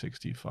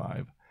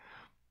 365,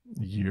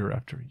 year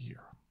after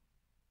year.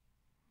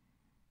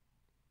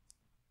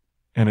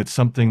 And it's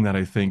something that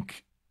I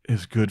think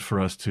is good for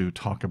us to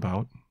talk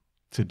about,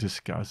 to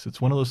discuss.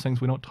 It's one of those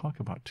things we don't talk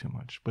about too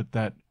much, but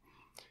that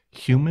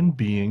human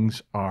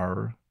beings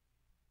are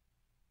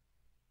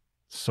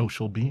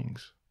social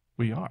beings.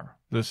 We are.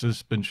 This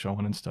has been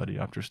shown in study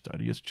after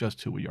study. It's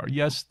just who we are.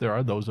 Yes, there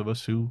are those of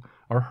us who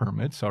are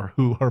hermits or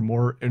who are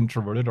more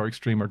introverted or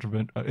extreme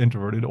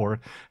introverted or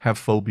have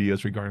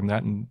phobias regarding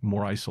that and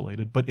more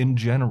isolated. But in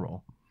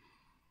general,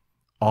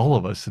 all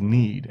of us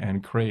need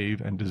and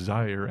crave and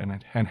desire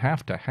and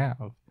have to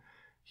have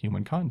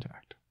human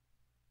contact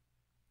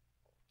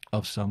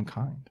of some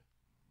kind.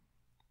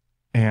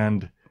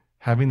 And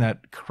having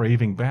that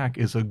craving back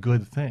is a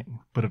good thing.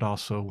 But it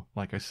also,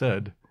 like I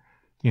said,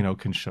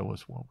 can show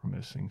us what we're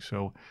missing.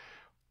 So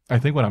I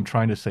think what I'm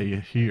trying to say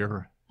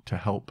here to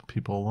help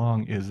people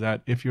along is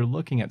that if you're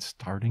looking at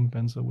starting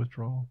benzo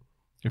withdrawal,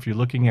 if you're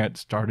looking at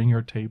starting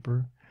your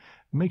taper,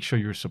 make sure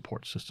your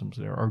support system's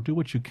there, or do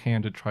what you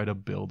can to try to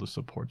build a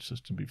support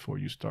system before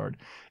you start.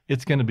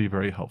 It's going to be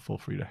very helpful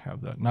for you to have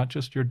that. Not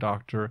just your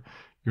doctor,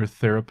 your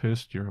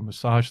therapist, your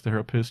massage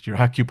therapist, your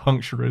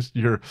acupuncturist,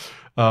 your,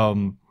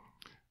 I'm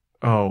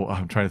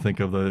trying to think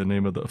of the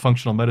name of the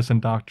functional medicine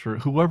doctor,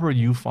 whoever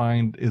you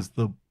find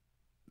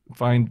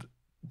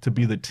to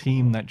be the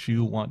team that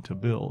you want to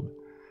build.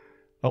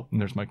 Oh, and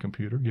there's my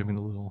computer giving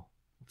a little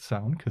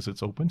sound because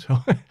it's open. So,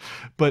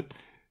 but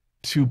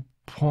to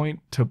point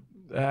to,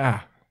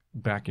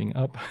 backing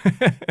up,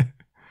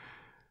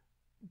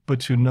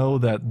 but to know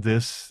that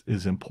this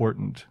is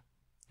important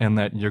and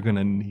that you're going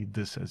to need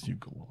this as you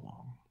go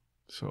along.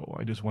 So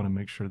I just want to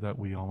make sure that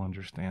we all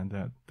understand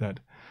that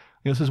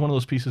this is one of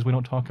those pieces we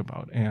don't talk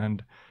about.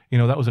 And,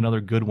 that was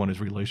another good one, is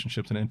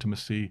relationships and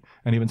intimacy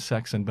and even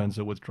sex and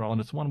benzo withdrawal. And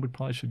it's one we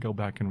probably should go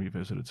back and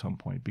revisit at some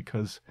point,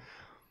 because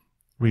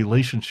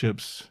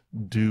relationships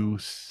do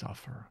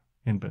suffer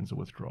in benzo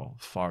withdrawal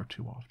far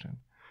too often.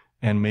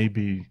 And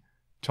maybe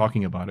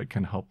talking about it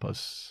can help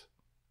us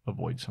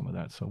avoid some of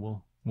that.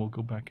 So we'll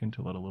go back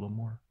into that a little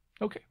more.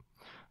 Okay,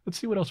 let's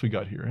see what else we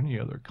got here. Any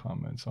other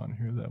comments on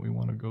here that we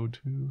want to go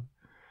to?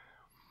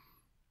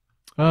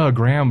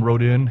 Graham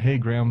wrote in. Hey,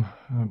 Graham,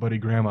 buddy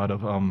Graham out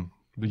of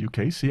the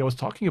UK. See, I was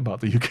talking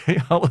about the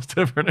UK, all those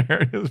different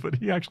areas, but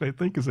he actually, I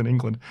think, is in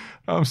England.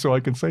 So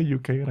I can say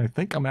UK, and I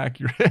think I'm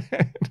accurate.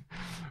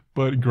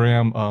 But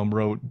Graham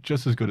wrote,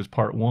 just as good as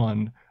part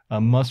one, a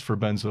must for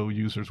benzo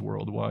users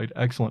worldwide.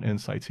 Excellent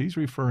insights. He's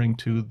referring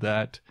to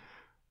that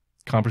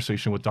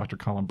conversation with Dr.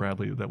 Colin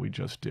Bradley that we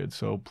just did.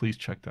 So please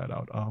check that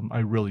out. I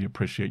really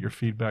appreciate your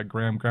feedback,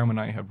 Graham. Graham and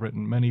I have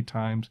written many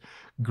times.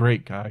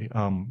 Great guy.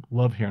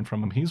 Love hearing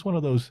from him. He's one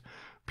of those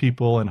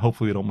people, and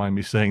hopefully you don't mind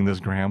me saying this,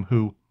 Graham,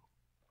 who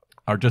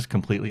are just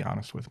completely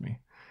honest with me,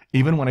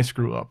 even when I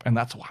screw up. And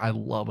that's what I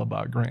love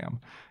about Graham,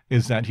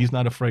 is that he's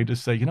not afraid to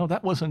say,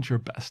 that wasn't your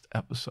best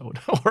episode,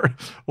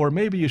 or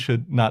maybe you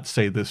should not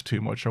say this too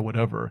much, or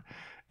whatever.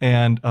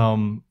 And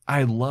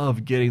I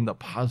love getting the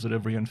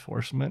positive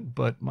reinforcement,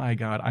 but my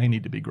God, I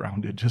need to be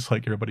grounded just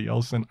like everybody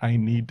else. And I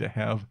need to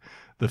have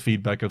the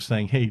feedback of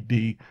saying, hey,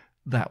 D,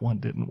 that one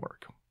didn't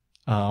work,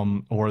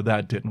 or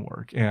that didn't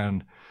work.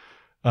 And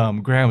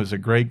Graham is a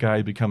great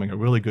guy, becoming a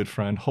really good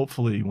friend.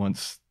 Hopefully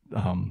once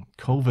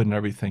COVID and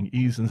everything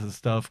eases and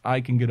stuff, I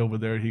can get over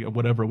there,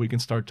 we can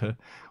start to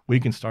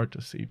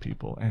see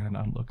people, and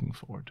I'm looking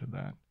forward to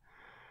that.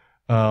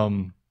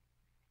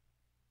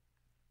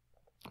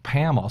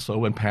 Pam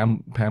also, and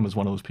Pam is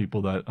one of those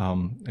people that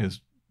is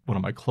one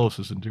of my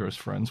closest and dearest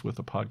friends with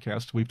the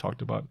podcast. We've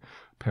talked about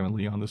Pam and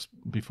Lee on this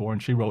before,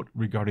 and she wrote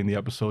regarding the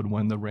episode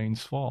When the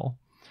Rains Fall.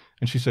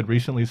 And she said,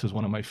 recently, this is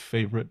one of my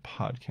favorite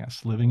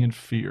podcasts, living in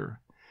fear.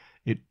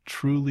 It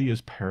truly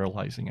is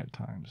paralyzing at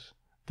times.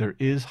 There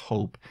is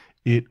hope.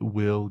 It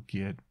will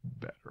get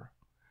better.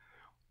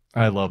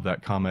 I love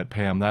that comment,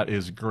 Pam. That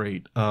is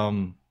great.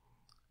 I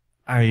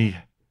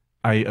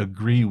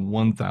agree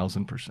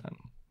 1,000%.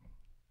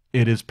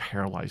 It is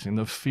paralyzing.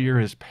 The fear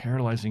is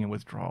paralyzing in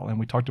withdrawal. And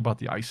we talked about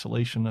the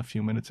isolation a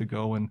few minutes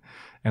ago, and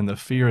the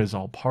fear is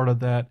all part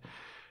of that.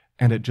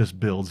 And it just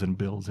builds and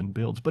builds and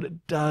builds. But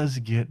it does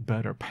get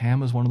better.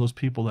 Pam is one of those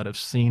people that have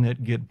seen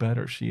it get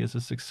better. She is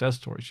a success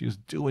story. She is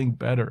doing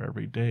better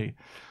every day.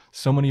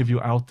 So many of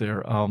you out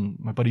there,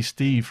 my buddy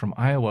Steve from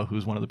Iowa,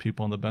 who's one of the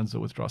people on the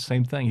benzo withdrawal,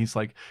 same thing. He's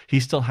like, he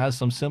still has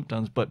some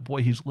symptoms, but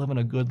boy, he's living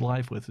a good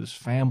life with his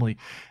family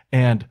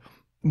and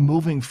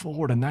moving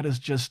forward. And that is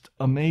just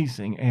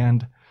amazing.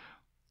 And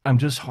I'm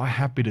just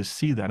happy to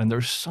see that. And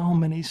there's so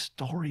many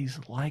stories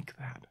like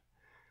that.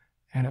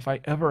 And if I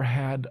ever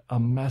had a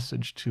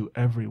message to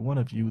every one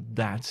of you,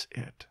 that's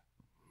it.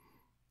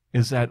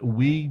 Is that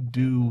we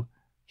do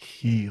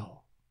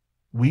heal.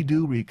 We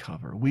do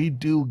recover. We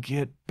do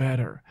get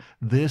better.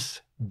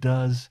 This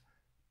does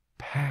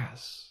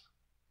pass.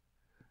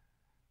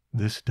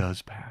 This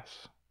does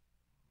pass.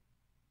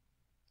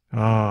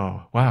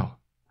 Oh, wow.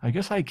 I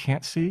guess I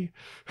can't see.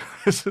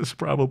 This is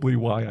probably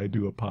why I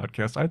do a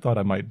podcast. I thought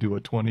I might do a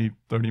 20,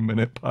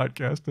 30-minute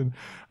podcast, and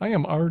I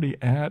am already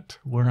at,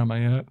 where am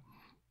I at?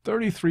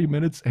 33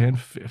 minutes and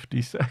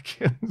 50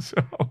 seconds.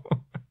 So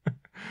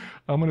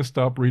I'm going to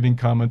stop reading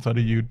comments out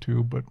of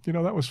YouTube, but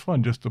that was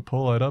fun just to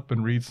pull it up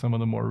and read some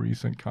of the more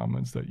recent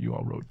comments that you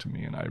all wrote to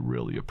me, and I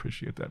really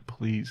appreciate that.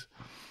 Please,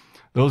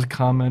 those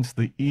comments,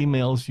 the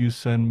emails you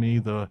send me,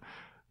 the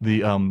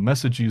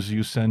messages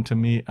you send to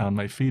me on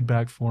my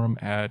feedback forum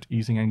at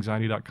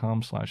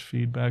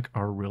easinganxiety.com/feedback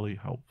are really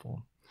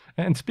helpful.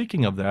 And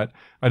speaking of that,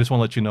 I just want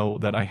to let you know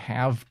that I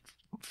have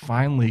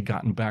finally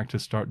gotten back to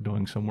start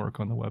doing some work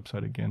on the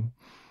website again.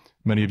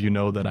 Many of you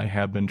know that I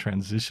have been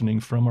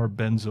transitioning from our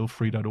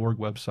benzofree.org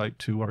website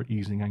to our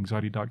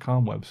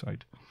easinganxiety.com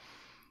website.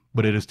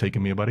 But it has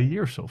taken me about a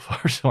year so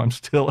far, so I'm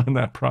still in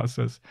that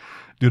process.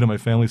 Due to my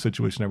family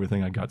situation and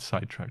everything, I got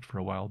sidetracked for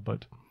a while.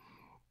 But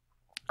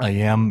I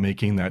am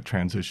making that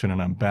transition,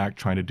 and I'm back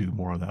trying to do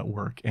more of that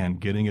work and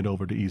getting it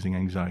over to Easing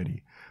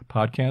Anxiety.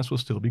 Podcast will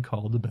still be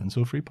called the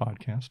Benzo Free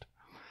Podcast.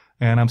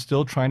 And I'm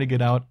still trying to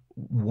get out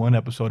one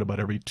episode about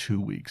every 2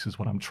 weeks is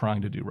what I'm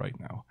trying to do right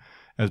now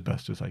as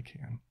best as I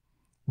can.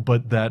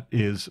 But that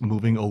is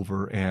moving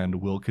over and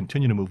will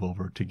continue to move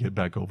over to get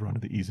back over onto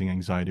the Easing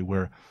Anxiety,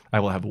 where I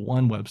will have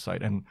one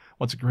website. And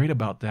what's great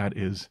about that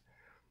is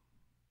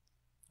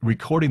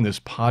recording this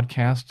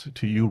podcast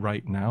to you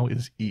right now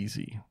is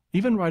easy.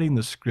 Even writing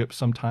the script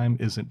sometime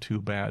isn't too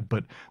bad,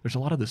 but there's a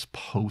lot of this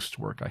post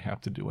work I have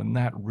to do, and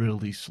that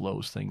really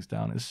slows things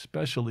down,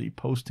 especially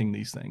posting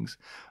these things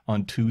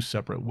on 2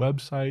 separate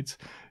websites,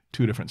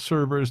 2 different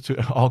servers,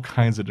 to all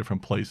kinds of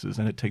different places,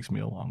 and it takes me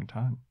a long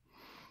time.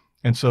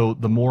 And so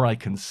the more I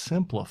can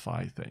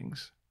simplify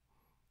things,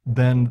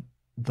 then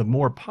the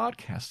more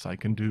podcasts I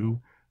can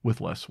do with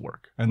less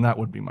work, and that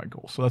would be my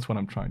goal. So that's what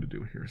I'm trying to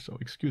do here. So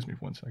excuse me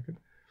for 1 second.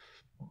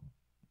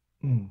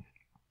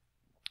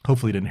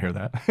 Hopefully you didn't hear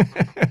that.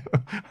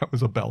 That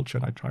was a belch,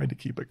 and I tried to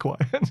keep it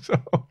quiet. So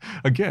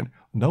again,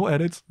 no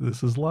edits.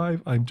 This is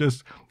live. I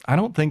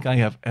don't think I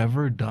have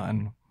ever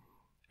done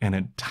an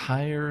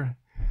entire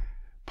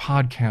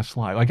podcast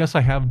live. I guess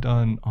I have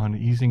done on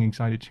Easing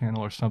Anxiety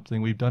channel or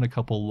something. We've done a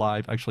couple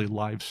live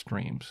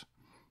streams.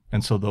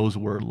 And so those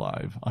were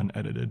live,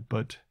 unedited.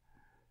 But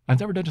I've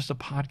never done just a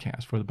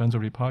podcast for the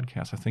Benzo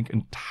podcast. I think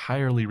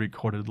entirely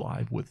recorded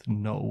live with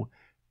no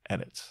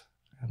edits.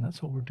 And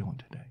that's what we're doing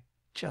today.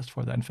 Just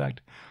for that. In fact,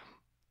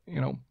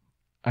 you know,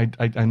 I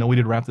know we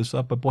did wrap this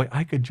up, but boy,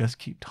 I could just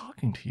keep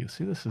talking to you.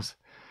 See, this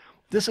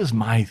is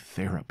my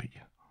therapy.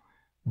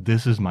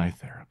 This is my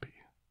therapy.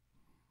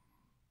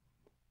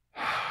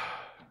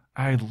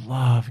 I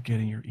love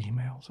getting your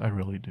emails. I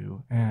really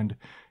do. And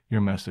your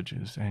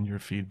messages and your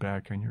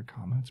feedback and your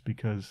comments,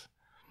 because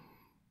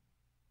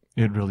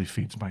it really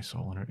feeds my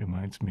soul, and it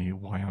reminds me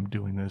why I'm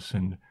doing this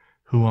and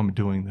who I'm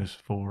doing this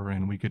for,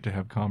 and we get to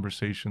have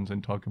conversations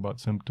and talk about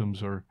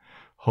symptoms or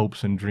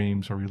hopes and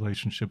dreams or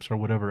relationships or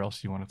whatever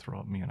else you want to throw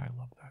at me, and I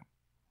love that.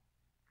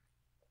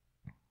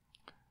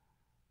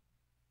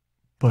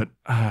 But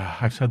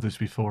I've said this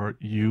before,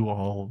 you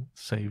all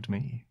saved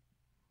me.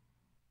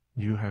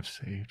 You have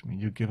saved me.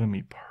 You've given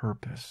me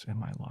purpose in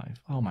my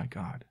life. Oh my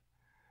God.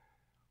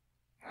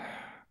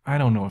 I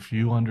don't know if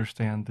you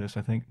understand this.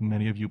 I think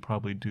many of you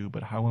probably do,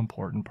 but how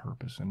important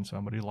purpose in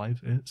somebody's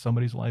life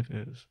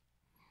is.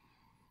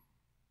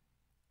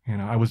 You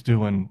know, I was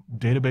doing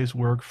database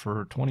work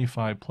for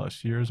 25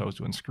 plus years. I was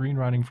doing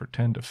screenwriting for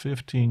 10 to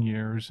 15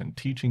 years and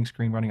teaching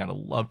screenwriting. I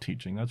love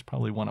teaching. That's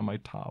probably one of my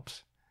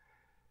tops.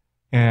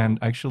 And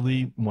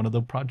actually, one of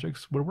the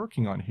projects we're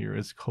working on here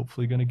is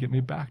hopefully going to get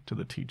me back to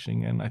the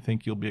teaching. And I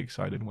think you'll be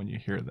excited when you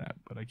hear that,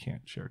 but I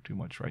can't share too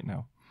much right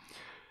now.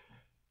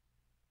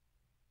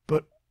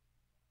 But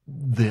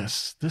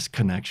this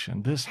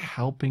connection, this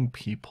helping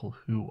people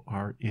who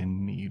are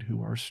in need,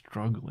 who are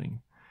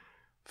struggling,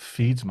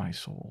 feeds my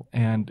soul.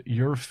 And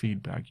your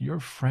feedback, your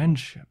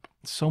friendship,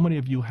 so many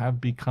of you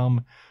have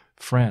become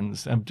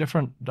friends of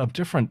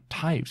different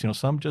types. You know,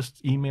 some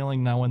just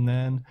emailing now and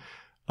then,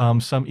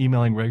 some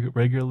emailing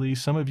regularly.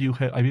 Some of you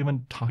I've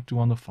even talked to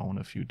on the phone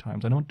a few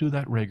times. I don't do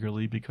that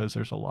regularly because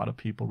there's a lot of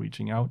people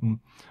reaching out, and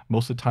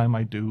most of the time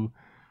I do,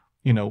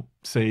 you know,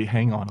 say,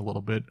 hang on a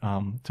little bit.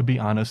 To be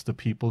honest, the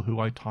people who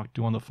I talked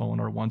to on the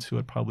phone are ones who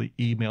had probably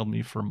emailed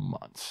me for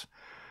months.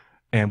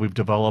 And we've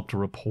developed a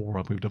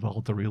rapport, we've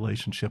developed a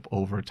relationship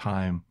over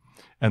time.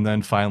 And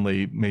then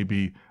finally,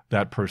 maybe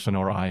that person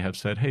or I have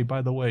said, hey,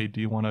 by the way,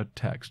 do you want to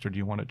text or do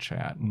you want to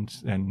chat?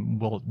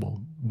 And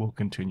we'll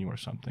continue or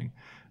something.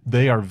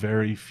 They are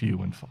very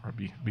few and far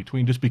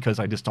between, just because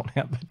I just don't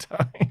have the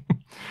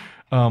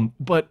time.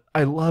 But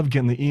I love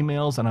getting the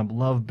emails, and I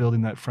love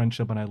building that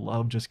friendship, and I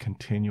love just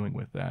continuing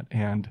with that.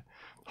 And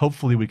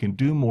hopefully we can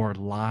do more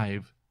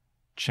live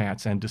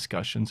chats and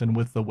discussions. And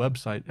with the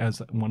website,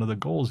 as one of the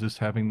goals is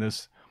having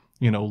this,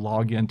 you know,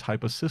 login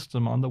type of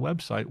system on the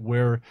website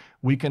where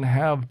we can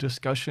have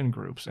discussion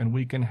groups and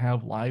we can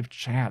have live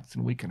chats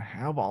and we can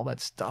have all that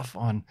stuff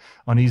on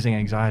Easing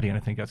Anxiety. And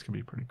I think that's gonna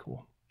be pretty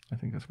cool.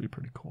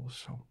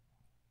 So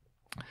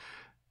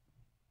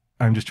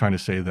I'm just trying to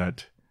say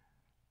that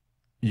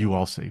you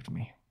all saved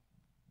me.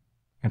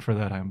 And for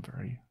that, I'm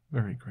very,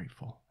 very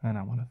grateful. And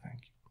I want to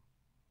thank you.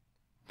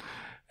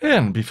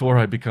 And before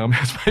I become,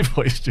 as my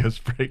voice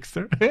just breaks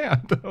their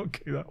hand,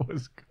 okay, that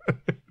was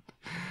good.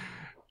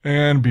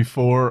 And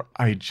before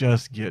I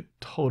just get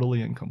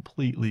totally and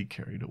completely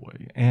carried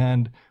away,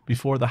 and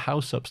before the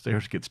house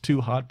upstairs gets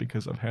too hot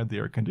because I've had the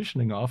air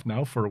conditioning off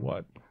now for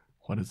what?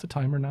 What is the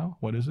timer now?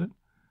 What is it?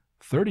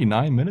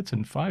 39 minutes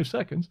and 5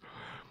 seconds.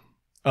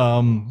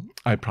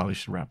 I probably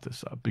should wrap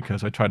this up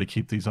because I try to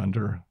keep these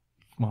under,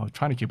 well, I'm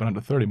trying to keep it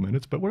under 30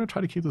 minutes, but we're going to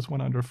try to keep this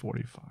one under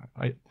 45.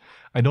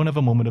 I don't have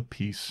a moment of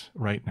peace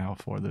right now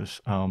for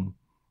this.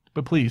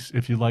 But please,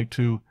 if you'd like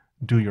to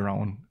do your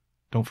own,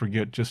 don't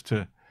forget just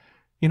to,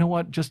 you know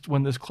what, just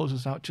when this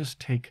closes out, just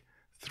take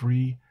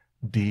 3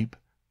 deep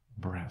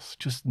breaths,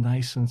 just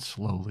nice and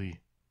slowly,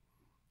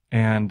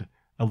 and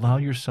allow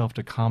yourself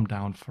to calm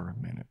down for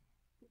a minute.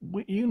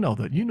 You know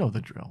that. You know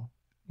the drill.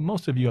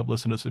 Most of you have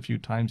listened to this a few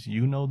times.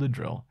 You know the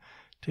drill.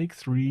 Take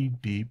 3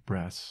 deep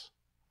breaths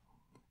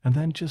and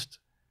then just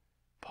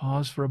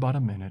pause for about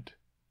a minute.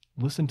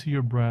 Listen to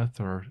your breath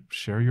or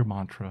share your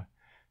mantra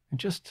and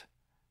just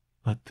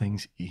let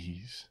things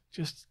ease.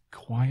 Just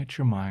quiet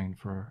your mind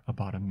for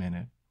about a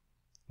minute,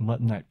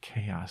 letting that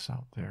chaos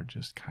out there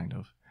just kind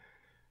of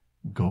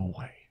go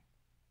away.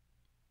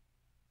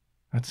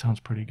 That sounds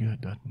pretty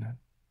good, doesn't it?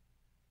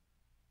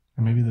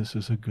 And maybe this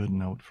is a good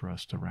note for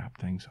us to wrap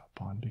things up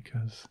on,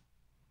 because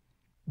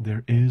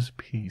there is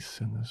peace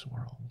in this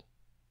world.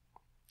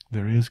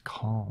 There is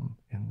calm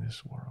in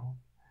this world.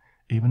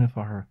 Even if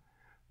our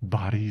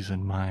bodies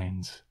and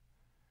minds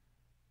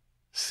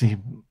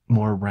seem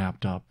more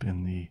wrapped up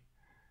in the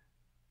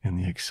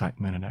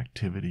excitement and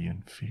activity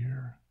and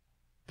fear,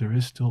 there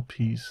is still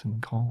peace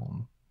and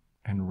calm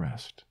and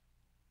rest.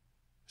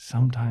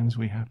 Sometimes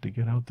we have to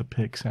get out the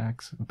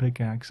pickaxe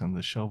and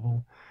the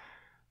shovel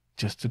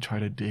just to try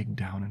to dig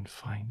down and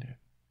find it.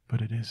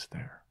 But it is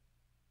there.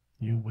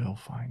 You will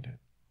find it.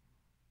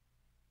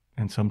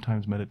 And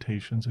sometimes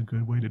meditation's a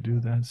good way to do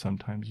that.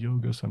 Sometimes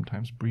yoga,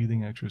 sometimes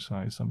breathing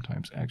exercise,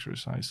 sometimes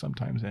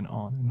and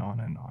on and on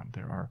and on.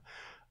 There are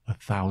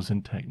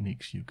 1,000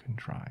 techniques you can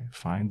try.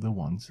 Find the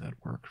ones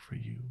that work for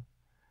you.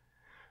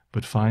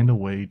 But find a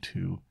way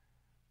to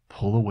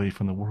pull away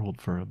from the world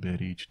for a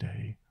bit each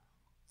day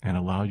and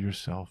allow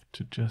yourself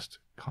to just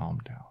calm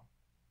down.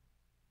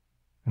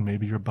 And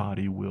maybe your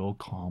body will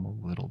calm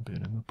a little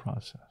bit in the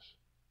process.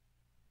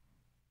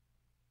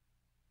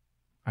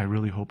 I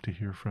really hope to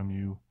hear from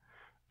you.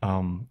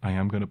 I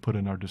am going to put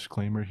in our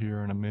disclaimer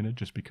here in a minute,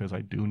 just because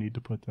I do need to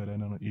put that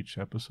in on each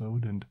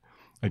episode. And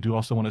I do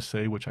also want to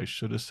say, which I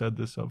should have said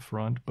this up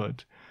front,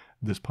 but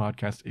this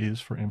podcast is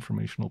for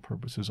informational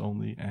purposes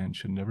only and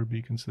should never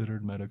be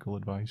considered medical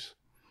advice.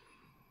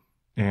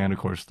 And of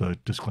course, the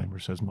disclaimer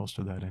says most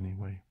of that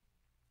anyway.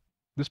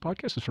 This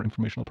podcast is for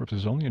informational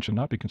purposes only and should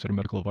not be considered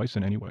medical advice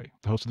in any way.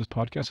 The host of this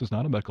podcast is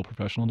not a medical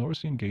professional, nor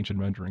is he engaged in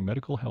rendering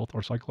medical, health,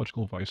 or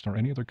psychological advice, nor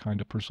any other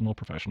kind of personal or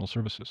professional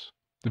services.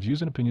 The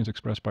views and opinions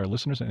expressed by our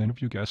listeners and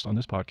interview guests on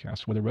this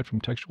podcast, whether read from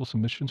textual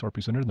submissions or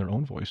presented in their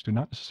own voice, do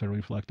not necessarily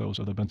reflect those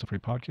of the Benzo Free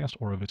podcast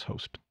or of its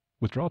host.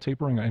 Withdrawal,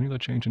 tapering, or any other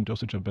change in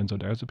dosage of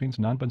benzodiazepines,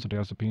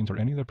 non-benzodiazepines, or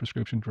any other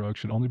prescription drug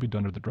should only be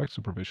done under the direct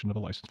supervision of a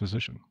licensed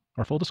physician.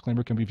 Our full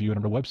disclaimer can be viewed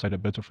on our website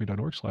at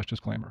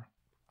benzofree.org/disclaimer.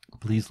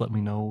 Please let me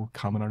know,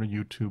 comment on our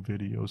YouTube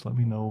videos, let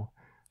me know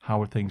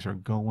how things are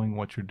going,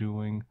 what you're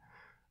doing.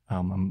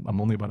 I'm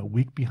only about a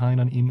week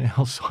behind on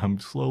emails, so I'm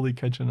slowly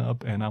catching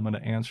up, and I'm going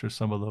to answer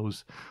some of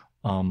those.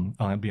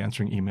 I'll be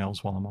answering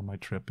emails while I'm on my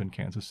trip in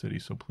Kansas City,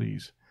 so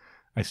please,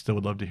 I still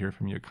would love to hear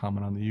from you.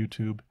 Comment on the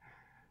YouTube,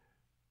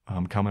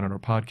 comment on our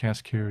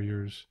podcast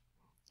carriers,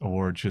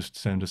 or just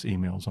send us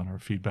emails on our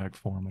feedback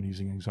form on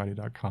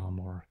easinganxiety.com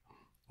or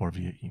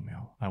via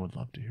email. I would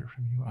love to hear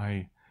from you.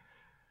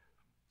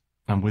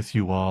 I'm with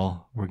you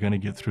all. We're going to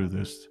get through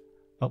this.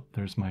 Oh,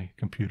 there's my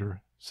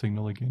computer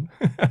signal again.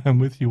 I'm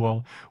with you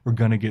all. We're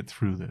going to get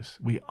through this.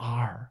 We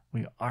are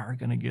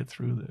going to get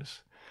through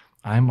this.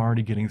 I'm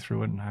already getting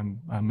through it, and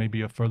I'm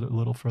maybe a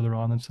little further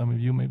on than some of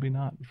you, maybe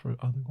not for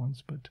other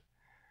ones, but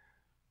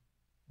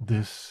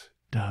this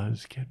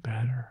does get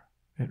better.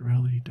 It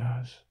really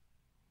does.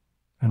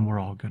 And we're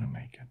all going to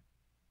make it.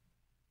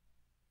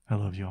 I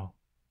love you all.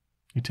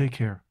 You take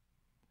care,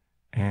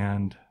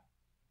 and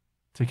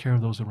take care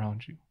of those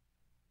around you.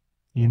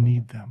 You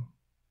need them.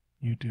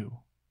 You do.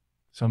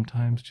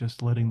 Sometimes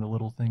just letting the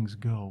little things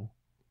go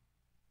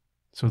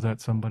so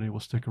that somebody will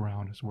stick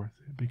around is worth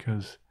it,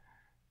 because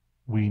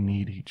we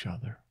need each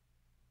other.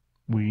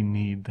 We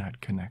need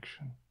that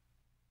connection.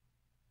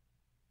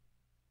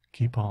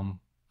 Keep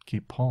calm.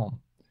 Keep calm.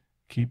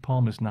 Keep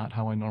calm is not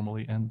how I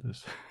normally end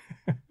this.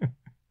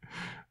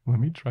 Let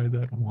me try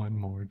that one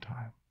more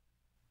time.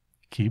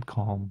 Keep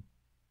calm.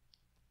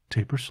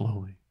 Taper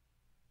slowly.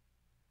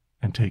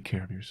 And take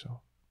care of yourself.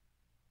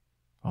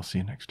 I'll see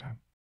you next time.